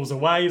immediately crawls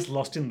away, is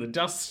lost in the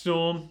dust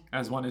storm.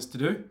 As one is to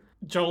do.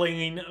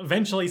 Jolene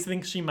eventually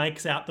thinks she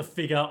makes out the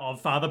figure of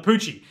Father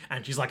Poochie,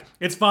 and she's like,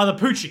 "It's Father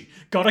Poochie.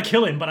 Gotta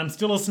kill him, but I'm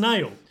still a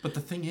snail." But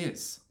the thing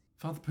is,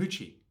 Father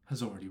Poochie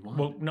has already won.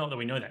 Well, not that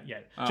we know that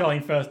yet.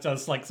 Jolene first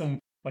does like some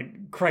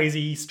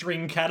crazy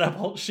string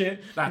catapult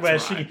shit where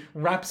she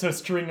wraps her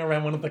string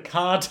around one of the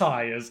car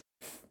tires.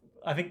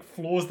 I think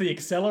floors the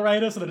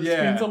accelerator so that it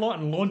spins a lot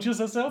and launches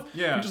herself.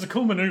 Yeah. Which is a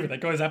cool maneuver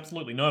that goes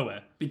absolutely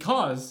nowhere.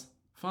 Because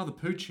Father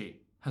Poochie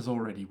has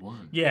already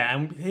won. Yeah,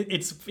 and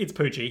it's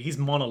Poochie. He's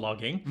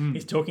monologuing.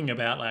 He's talking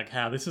about like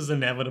how this is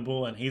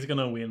inevitable and he's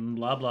gonna win,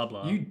 blah blah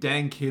blah. You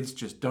dang kids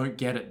just don't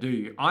get it, do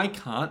you? I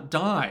can't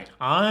die.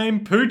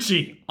 I'm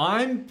Poochie.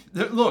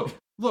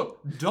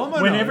 Look,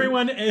 Domino. When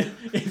everyone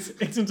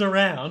isn't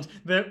around,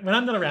 when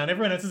I'm not around,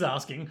 everyone else is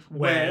asking,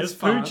 where's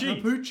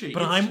Poochie?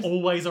 But I'm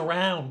always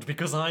around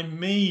because I'm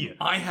me.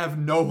 I have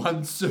no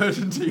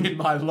uncertainty in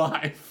my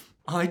life.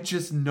 I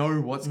just know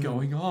what's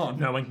going on.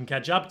 No one can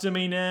catch up to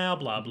me now,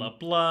 blah, blah,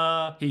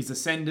 blah. He's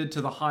ascended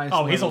to the highest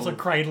level. He's also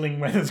cradling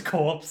Weather's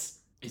corpse.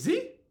 Is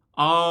he?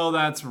 Oh,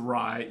 that's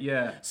right,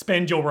 yeah.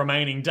 Spend your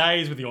remaining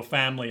days with your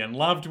family and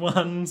loved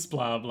ones,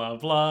 blah, blah,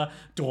 blah.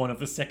 Dawn of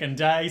the second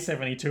day,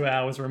 72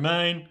 hours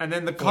remain. And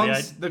then the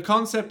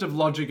concept of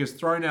logic is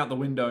thrown out the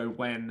window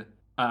when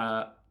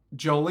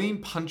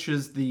Jolene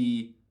punches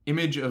the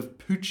image of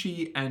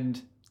Poochie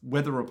and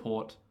Weather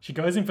Report. She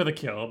goes in for the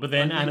kill, but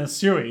then Anna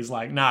Sui's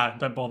like, nah,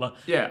 don't bother.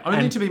 Yeah,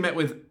 only to be met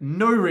with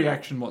no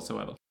reaction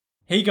whatsoever.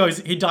 He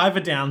diver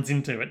downs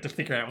into it to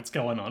figure out what's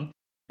going on.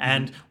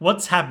 And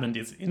what's happened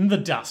is, in the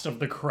dust of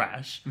the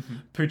crash,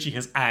 Poochie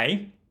has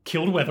A,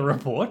 killed Weather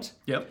Report.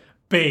 Yep.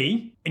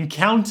 B,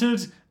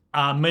 encountered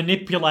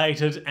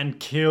manipulated and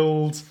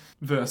killed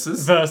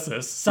Versus.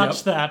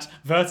 such that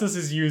Versus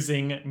is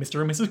using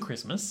Mr. and Mrs.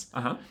 Christmas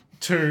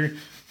to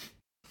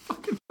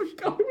Fucking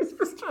go with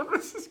Mr. and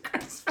Mrs.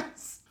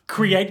 Christmas.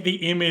 create the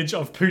image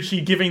of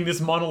Poochie giving this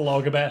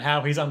monologue about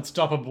how he's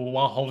unstoppable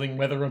while holding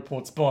Weather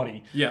Report's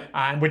body.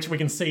 Yeah. Which we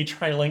can see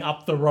trailing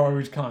up the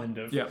road, kind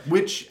of. Yeah,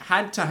 which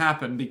had to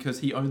happen because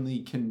he only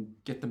can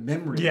get the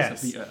memories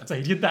of the Earth. So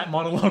he did that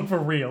monologue for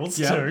reals,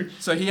 too.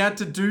 So he had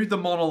to do the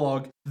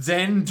monologue,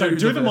 then do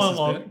Do the Versus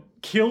monologue, bit.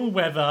 kill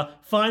Weather,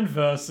 find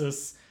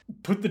Versus,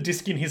 put the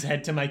disc in his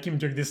head to make him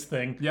do this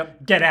thing.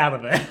 Yep. Get out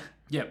of there.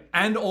 Yep.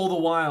 And all the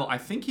while, I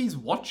think he's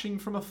watching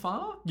from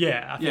afar.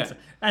 Yeah, I think so.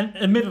 And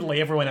admittedly,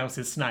 everyone else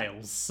is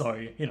snails,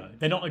 so,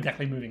 they're not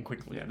exactly moving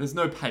quickly. Yeah, there's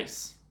no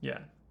pace. Yeah.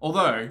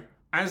 Although,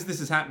 as this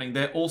is happening,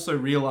 they're also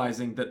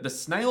realizing that the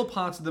snail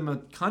parts of them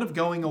are kind of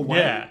going away.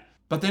 Yeah.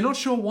 But they're not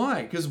sure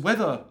why, because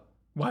Weather...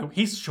 Well,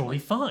 he's surely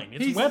fine.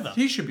 It's Weather.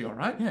 He should be all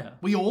right. Yeah.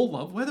 We all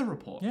love Weather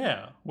Report.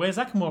 Yeah. Where's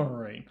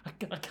Aquamarine?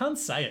 I can't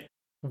say it.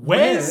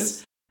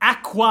 Where's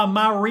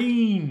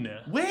Aquamarine?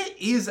 Where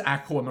is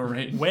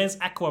Aquamarine? Where's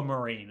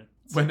Aquamarine?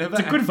 Whenever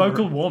It's a good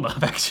vocal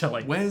warm-up,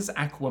 actually. Where's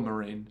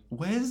Aquamarine?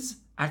 Where's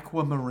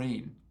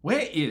Aquamarine?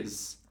 Where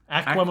is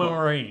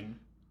Aquamarine?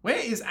 Where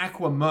is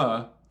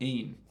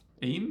Aquamarine?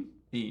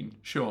 Een?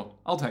 Sure,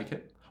 I'll take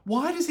it.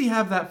 Why does he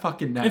have that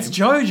fucking name? It's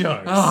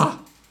JoJo's.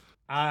 Ah.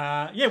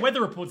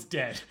 Weather Report's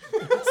dead.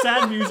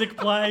 Sad music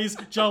plays.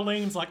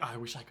 Jolene's like, I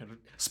wish I could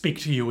speak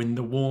to you in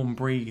the warm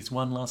breeze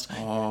one last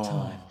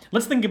time.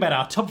 Let's think about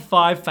our top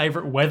 5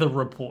 favourite Weather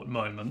Report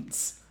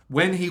moments.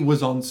 When he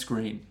was on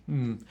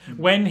screen.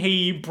 When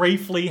he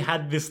briefly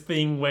had this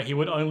thing where he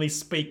would only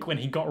speak when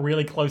he got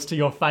really close to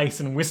your face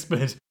and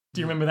whispered.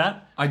 Do you remember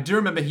that? I do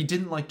remember he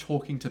didn't like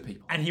talking to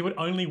people. And he would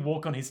only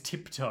walk on his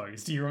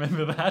tiptoes. Do you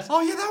remember that?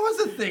 Oh yeah, that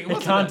was a thing,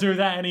 wasn't He can't do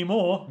that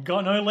anymore.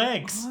 Got no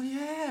legs. Oh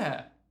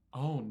yeah.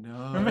 Oh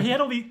no. Remember, he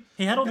had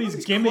all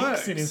these gimmicks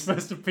quirks in his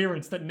first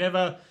appearance that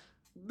never...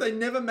 They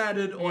never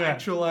mattered or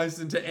actualized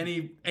into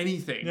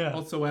anything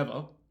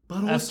whatsoever.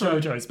 But That's also,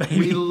 JoJo's, baby.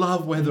 we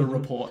love Weather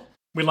Report.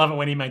 We love it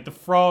when he made the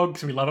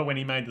frogs, we love it when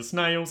he made the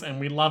snails, and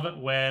we love it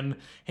when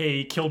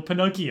he killed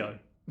Pinocchio.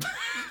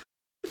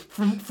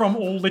 from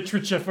all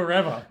literature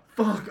forever.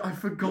 Fuck, I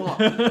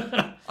forgot.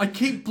 I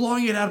keep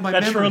blowing it out of my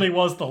memory. That truly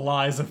was the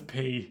lies of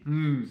P.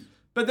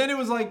 But then it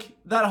was like,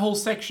 that whole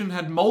section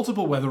had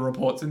multiple weather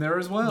reports in there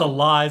as well. The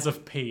lies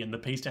of P, and the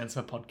P stands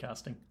for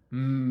podcasting.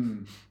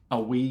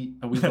 Are we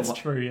That's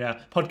true, yeah.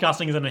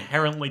 Podcasting is an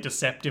inherently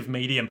deceptive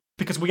medium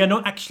because we are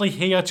not actually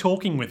here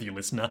talking with you,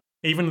 listener,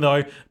 even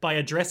though by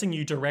addressing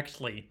you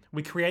directly,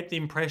 we create the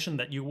impression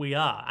that we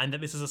are, and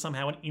that this is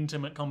somehow an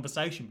intimate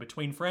conversation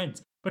between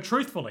friends. But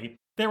truthfully,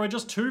 there are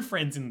just 2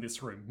 friends in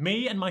this room,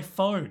 me and my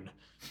phone.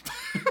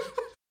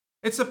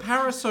 It's a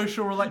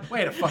parasocial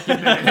Wait a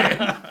fucking minute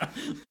here.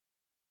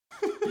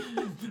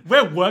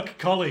 We're work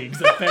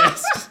colleagues at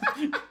best.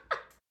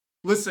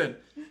 Listen,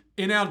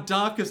 in our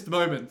darkest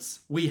moments,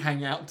 we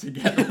hang out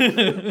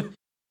together.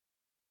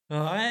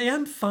 I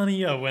am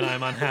funnier when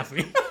I'm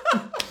unhappy.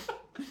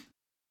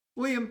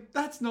 Liam,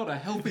 that's not a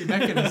healthy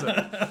mechanism.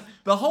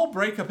 The whole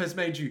breakup has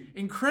made you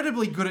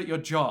incredibly good at your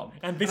job.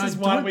 And this is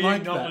why we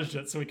acknowledged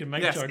it, so we can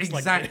make jokes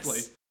exactly. like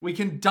this. We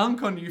can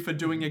dunk on you for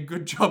doing a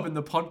good job in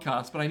the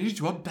podcast, but I need you to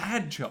do a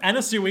bad job.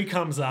 Anasui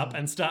comes up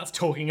and starts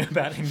talking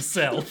about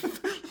himself.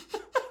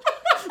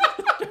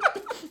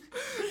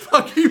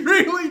 Fuck, he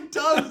really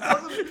does,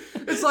 doesn't he?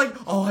 It's like,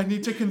 oh, I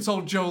need to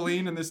console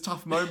Jolene in this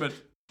tough moment.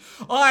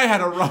 I had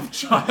a rough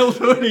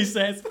childhood. He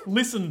says,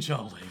 listen,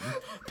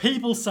 Jolene,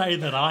 people say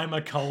that I'm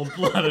a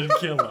cold-blooded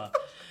killer.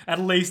 At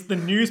least the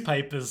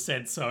newspapers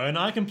said so, and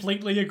I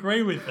completely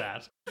agree with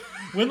that.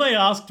 When they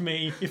asked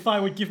me if I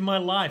would give my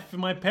life for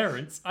my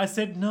parents, I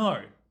said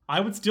no.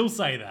 I would still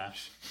say that.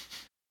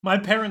 My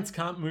parents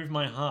can't move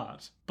my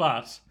heart,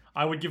 but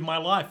I would give my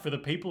life for the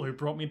people who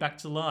brought me back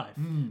to life.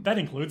 That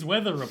includes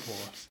Weather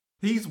Report.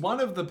 He's one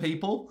of the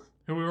people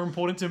who were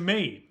important to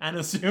me,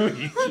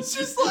 Anasui. It's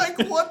just like,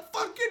 what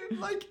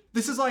fucking,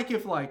 this is like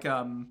if, I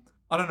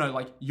don't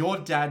know, your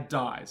dad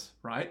dies,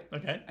 right?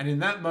 Okay. And in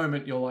that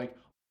moment, you're like,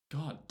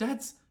 God,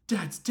 Dad's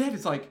dead.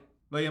 It's like,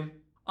 Liam,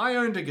 I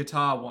owned a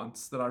guitar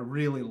once that I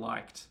really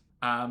liked,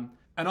 and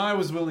I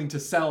was willing to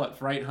sell it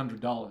for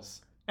 $800.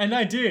 And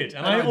I did,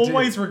 and I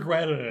always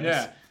regretted it.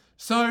 Yeah.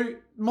 So,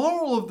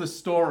 moral of the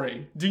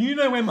story. Do you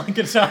know where my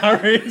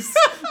guitar is?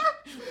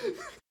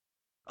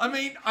 I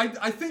mean,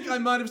 I think I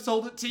might have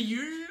sold it to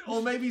you,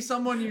 or maybe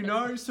someone you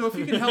know, so if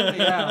you can help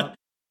me out.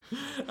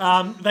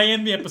 They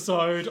end the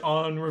episode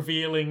on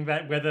revealing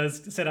that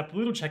Weathers set up a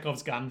little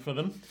Chekhov's gun for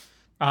them.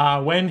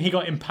 When he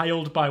got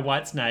impaled by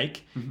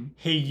Whitesnake,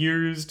 he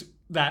used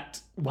that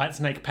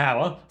Whitesnake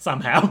power,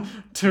 somehow,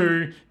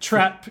 to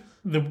trap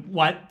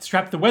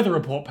the Weather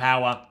Report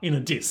power in a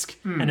disc.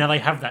 And now they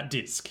have that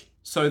disc.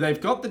 So they've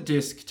got the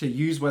disc to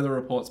use Weather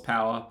Report's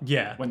power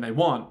when they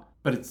want.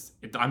 But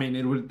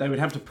they would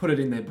have to put it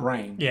in their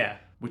brain. Yeah.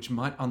 Which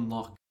might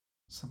unlock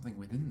something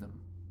within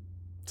them.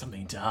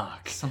 Something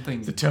dark.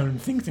 Something to turn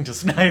things into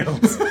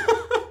snails.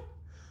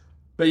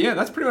 But yeah,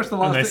 that's pretty much the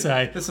last And they thing.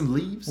 say, There's some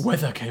leaves.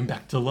 Weather came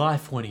back to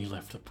life when he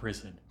left the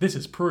prison. This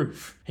is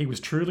proof he was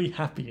truly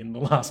happy in the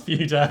last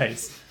few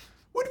days.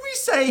 Would we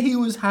say he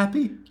was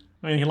happy?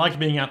 I mean, he liked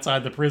being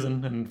outside the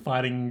prison and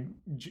fighting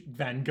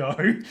Van Gogh.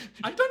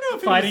 I don't know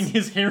if Fighting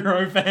his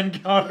hero,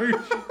 Van Gogh.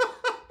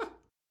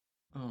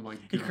 Oh my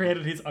god. He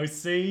created his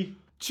OC.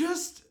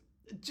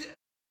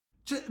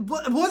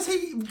 Was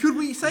he? Could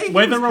we say he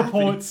Weather was happy?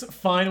 Report's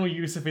final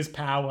use of his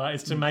power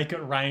is to make it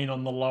rain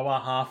on the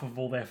lower half of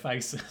all their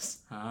faces.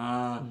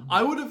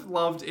 I would have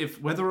loved if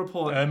Weather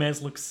Report...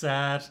 Hermes looks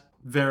sad.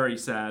 Very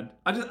sad.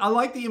 I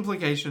like the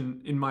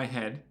implication in my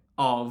head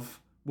of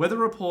Weather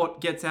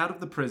Report gets out of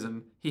the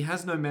prison, he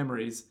has no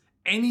memories,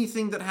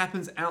 anything that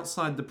happens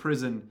outside the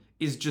prison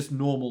is just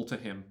normal to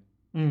him.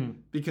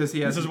 Because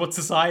he has... This is what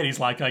society's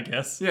like, I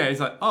guess. Yeah,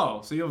 he's like,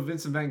 oh, so you're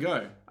Vincent van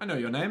Gogh. I know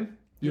your name.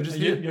 You're just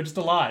here. You're just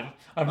alive.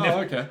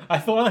 Okay. I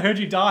thought I heard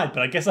you died,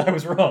 but I guess I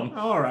was wrong.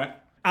 All right.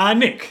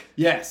 Nick.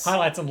 Yes.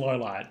 Highlights and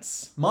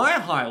lowlights. My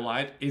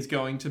highlight is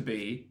going to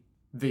be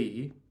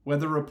the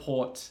Weather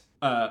Report...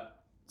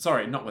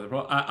 sorry, not Weather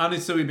Report.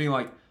 Anisui being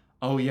like,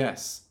 oh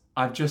yes,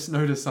 I've just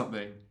noticed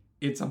something.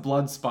 It's a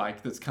blood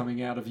spike that's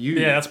coming out of you.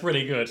 Yeah, that's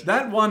pretty good.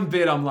 That one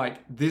bit, I'm like,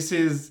 this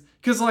is...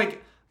 Because,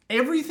 like,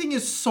 everything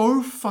is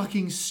so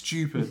fucking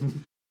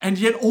stupid. And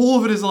yet all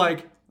of it is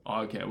like,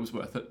 oh, okay, it was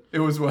worth it. It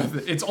was worth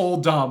it. It's all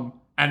dumb.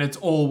 And it's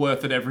all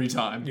worth it every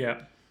time.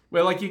 Yeah.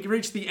 Where, like, you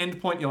reach the end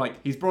point, you're like,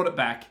 he's brought it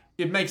back.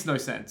 It makes no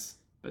sense.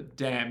 But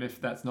damn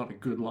if that's not a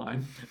good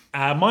line.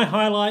 My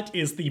highlight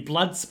is the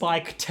blood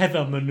spike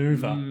tether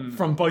maneuver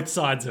from both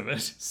sides of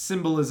it.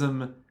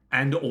 Symbolism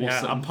and awesome.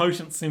 Yeah, a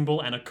potent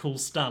symbol and a cool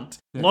stunt.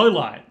 Yeah.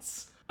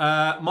 Lowlights.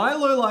 My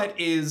lowlight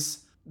is...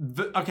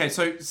 Okay,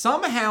 so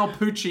somehow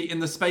Poochie, in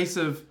the space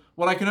of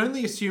what I can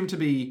only assume to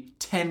be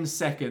 10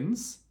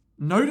 seconds,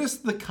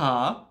 noticed the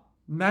car,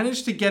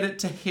 managed to get it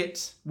to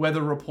hit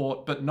Weather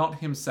Report, but not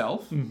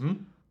himself.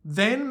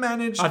 Then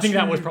managed I think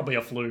that was probably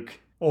a fluke.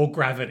 Or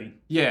gravity.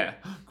 Yeah.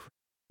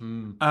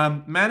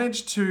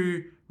 Managed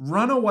to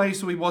run away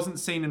so he wasn't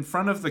seen in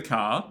front of the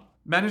car.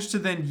 Managed to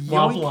then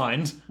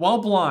yoink, while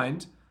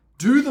blind,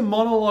 do the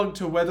monologue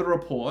to Weather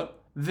Report,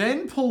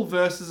 then pull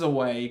Versus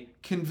away,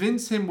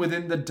 convince him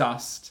within the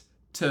dust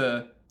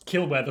to...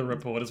 Kill Weather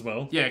Report as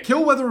well. Yeah,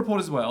 kill Weather Report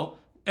as well.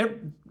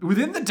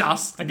 Within the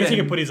dust. I guess he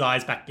could put his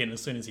eyes back in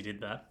as soon as he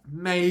did that.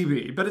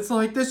 Maybe. But it's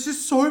like, there's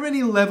just so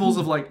many levels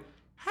of like,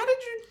 how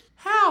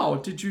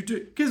did you do...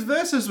 Because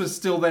Versus was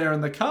still there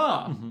in the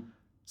car.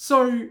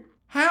 So,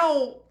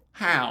 how?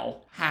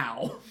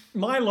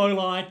 My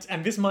lowlight,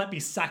 and this might be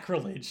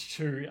sacrilege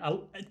to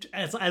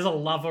as a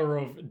lover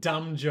of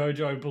dumb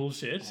JoJo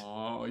bullshit.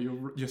 Oh,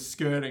 you're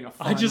skirting a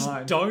fine I just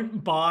line.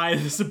 don't buy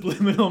the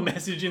subliminal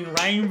message in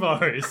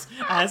rainbows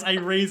as a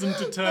reason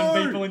to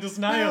turn people into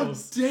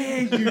snails. How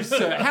dare you,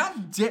 sir?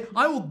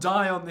 I will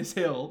die on this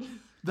hill.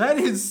 That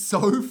is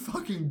so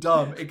fucking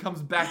dumb. It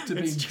comes back to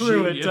being It's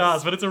true, genius. it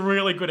does, but it's a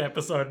really good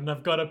episode, and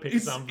I've got to pick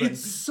something.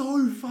 It's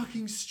so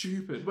fucking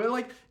stupid. Where,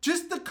 like,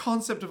 just the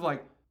concept of,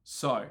 like,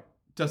 so,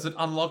 does it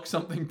unlock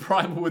something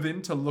primal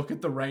within to look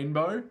at the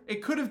rainbow?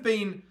 It could have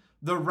been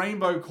the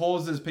rainbow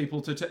causes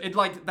people to...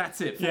 that's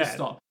it, full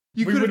stop.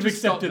 We would have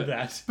accepted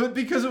that. But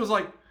because it was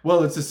like,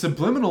 well, it's a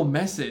subliminal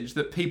message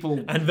that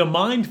people... And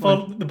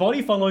the the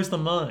body follows the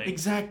mind.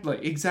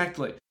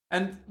 Exactly.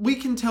 And we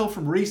can tell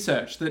from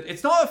research that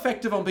it's not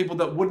effective on people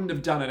that wouldn't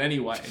have done it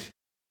anyway.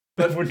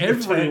 But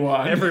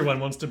everyone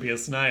wants to be a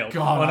snail.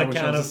 God, on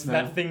account of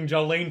that thing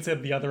Jolene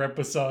said the other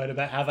episode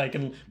about how they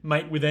can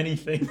mate with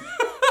anything.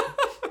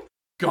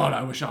 God,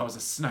 I wish I was a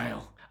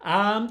snail.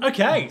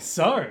 Okay,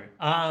 so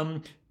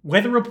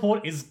Weather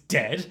Report is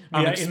dead.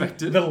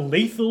 Unexpected. In the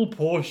lethal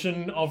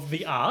portion of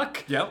the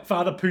arc. Yep.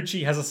 Father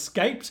Poochie has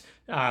escaped.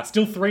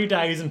 Still 3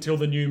 days until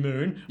the new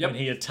moon, Yep. when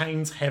he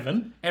attains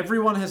heaven.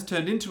 Everyone has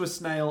turned into a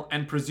snail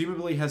and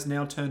presumably has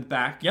now turned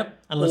back.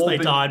 Yep, unless they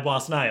died while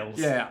snails.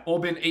 Yeah, or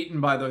been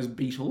eaten by those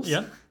beetles.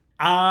 Yep.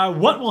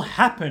 What will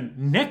happen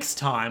next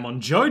time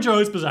on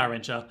JoJo's Bizarre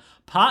Adventure,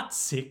 Part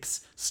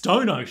 6,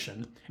 Stone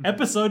Ocean,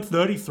 Episode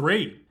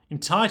 33,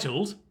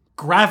 entitled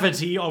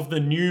Gravity of the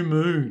New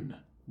Moon.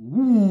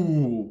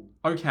 Ooh.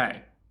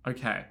 Okay.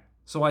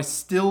 So I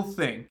still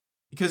think...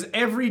 Because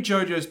every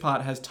JoJo's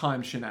part has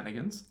time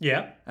shenanigans.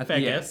 Yeah, fair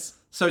guess.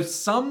 So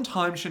some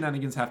time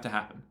shenanigans have to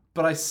happen.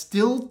 But I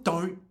still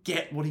don't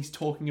get what he's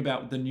talking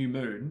about with the new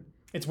moon.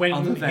 It's when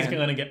he's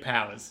going to get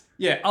powers.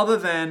 Yeah, other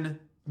than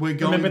we're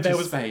going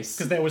to space.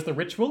 Because there was the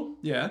ritual.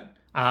 Yeah.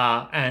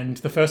 And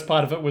the first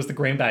part of it was the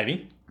green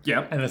baby.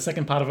 Yep. And the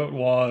second part of it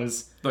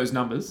was... those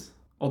numbers.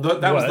 Although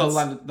that was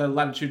the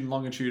latitude and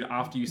longitude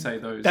after you say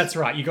those. That's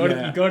right. You go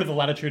to the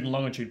latitude and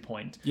longitude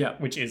point. Yeah.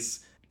 Which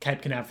is...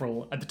 Cape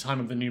Canaveral at the time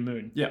of the new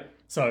moon. Yeah.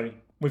 So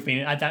we've been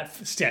at that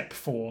step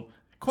for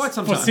quite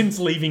some time. Since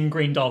leaving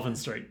Green Dolphin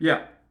Street.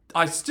 Yeah.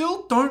 I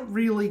still don't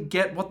really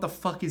get what the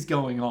fuck is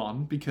going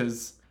on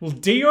because... Well,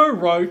 Dio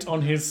wrote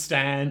on his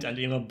stand and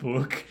in a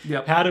book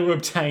how to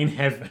obtain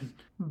heaven.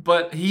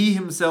 But he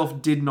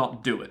himself did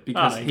not do it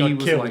because he got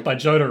was killed by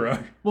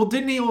Jotaro. Well,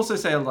 didn't he also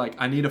say, like,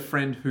 I need a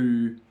friend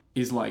who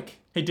is like...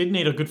 He did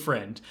need a good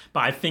friend,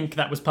 but I think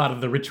that was part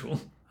of the ritual.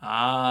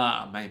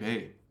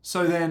 Maybe.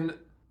 So then,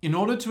 in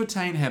order to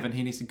attain heaven,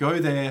 he needs to go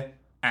there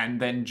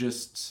and then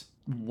just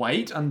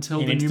wait until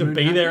the new moon He needs to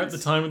be happens. there at the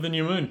time of the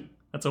new moon.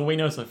 That's all we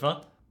know so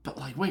far. But,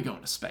 like, we're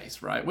going to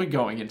space, right? We're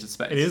going into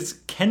space. It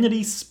is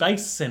Kennedy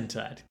Space Center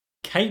at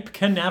Cape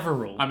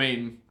Canaveral. I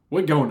mean,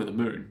 we're going to the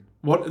moon.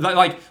 What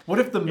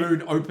if the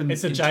moon opens?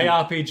 It's a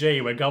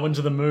JRPG. We're going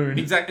to the moon.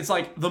 Exactly. It's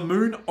like the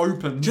moon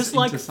opens. Just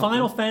like into something.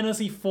 Final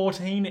Fantasy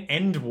XIV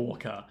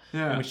Endwalker,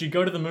 Yeah. in which you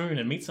go to the moon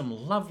and meet some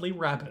lovely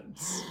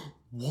rabbits.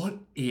 What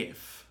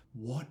if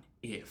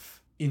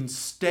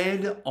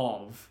instead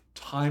of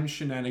time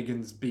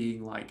shenanigans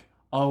being like,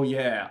 oh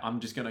yeah,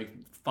 I'm just going to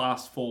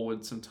fast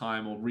forward some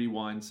time or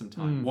rewind some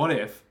time. What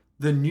if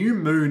the new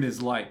moon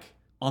is like,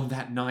 on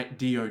that night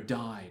Dio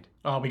died?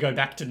 Oh, we go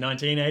back to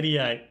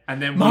 1988. And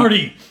then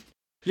Marty!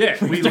 we have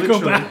to literally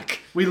go back.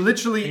 We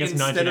literally, I think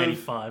it's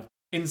 1985.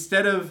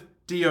 instead of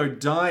Dio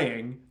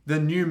dying, the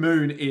new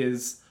moon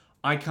is,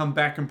 I come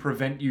back and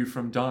prevent you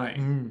from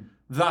dying.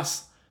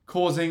 Thus,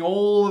 causing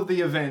all of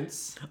the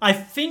events. I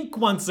think,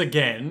 once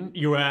again,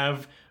 you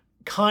have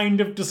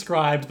kind of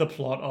described the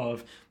plot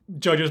of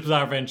JoJo's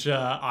Bizarre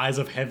Adventure Eyes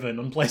of Heaven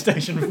on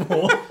PlayStation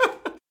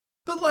 4.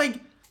 But,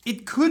 like,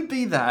 it could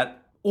be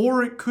that,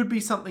 or it could be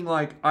something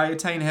like, I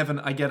attain heaven,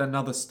 I get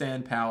another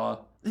stand power.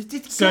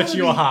 It's Search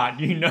your heart.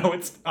 You know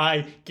it's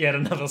I get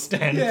another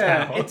stand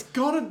power. It's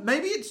gotta...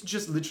 Maybe it's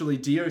just literally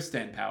Dio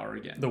stand power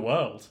again. The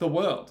world. The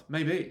world,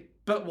 maybe.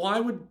 But why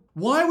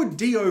would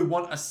Dio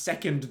want a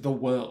second the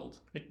world?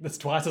 There's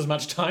twice as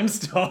much time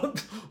stop.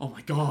 Oh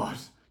my god.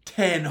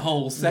 10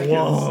 whole seconds.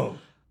 Whoa.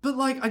 But,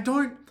 like,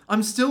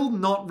 I'm still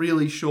not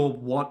really sure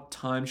what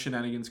time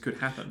shenanigans could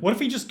happen. What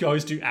if he just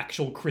goes to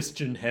actual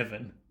Christian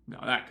heaven? No,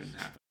 that couldn't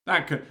happen.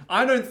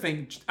 I don't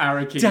think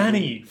Araki...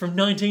 Danny from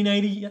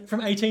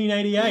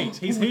 1888.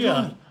 He's here.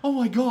 God. Oh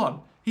my god.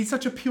 He's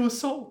such a pure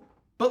soul.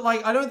 But,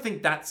 like, I don't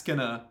think that's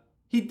gonna...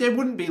 There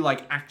wouldn't be,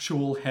 like,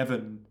 actual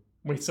heaven.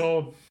 We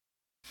saw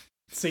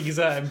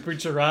Caesar and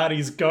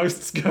Bucciarati's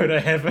ghosts go to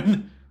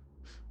heaven.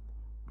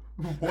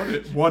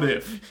 What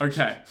if?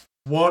 Okay.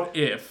 What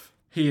if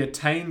he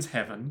attains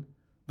heaven,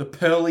 the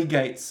pearly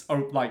gates,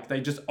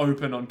 they just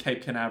open on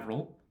Cape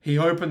Canaveral, he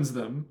opens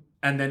them,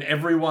 and then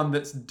everyone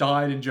that's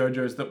died in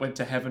JoJo's that went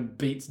to heaven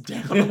beats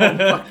down on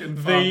fucking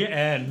The fun.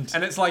 end.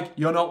 And it's like,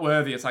 you're not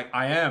worthy. It's like,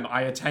 I am.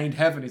 I attained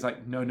heaven. He's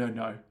like,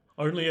 no.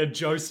 Only a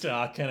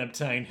Joestar can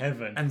obtain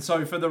heaven. And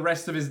so for the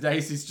rest of his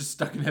days, he's just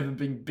stuck in heaven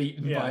being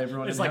beaten by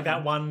everyone. It's in like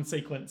heaven. that one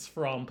sequence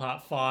from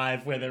part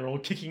 5 where they're all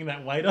kicking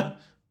that waiter.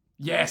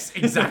 Yes,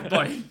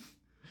 exactly.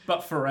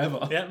 But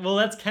forever. Yeah, well,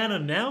 that's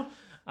canon now.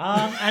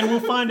 And we'll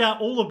find out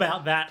all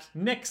about that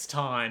next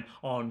time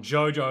on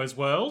JoJo's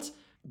World.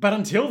 But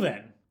until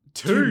then,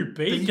 to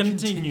be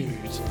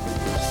continued.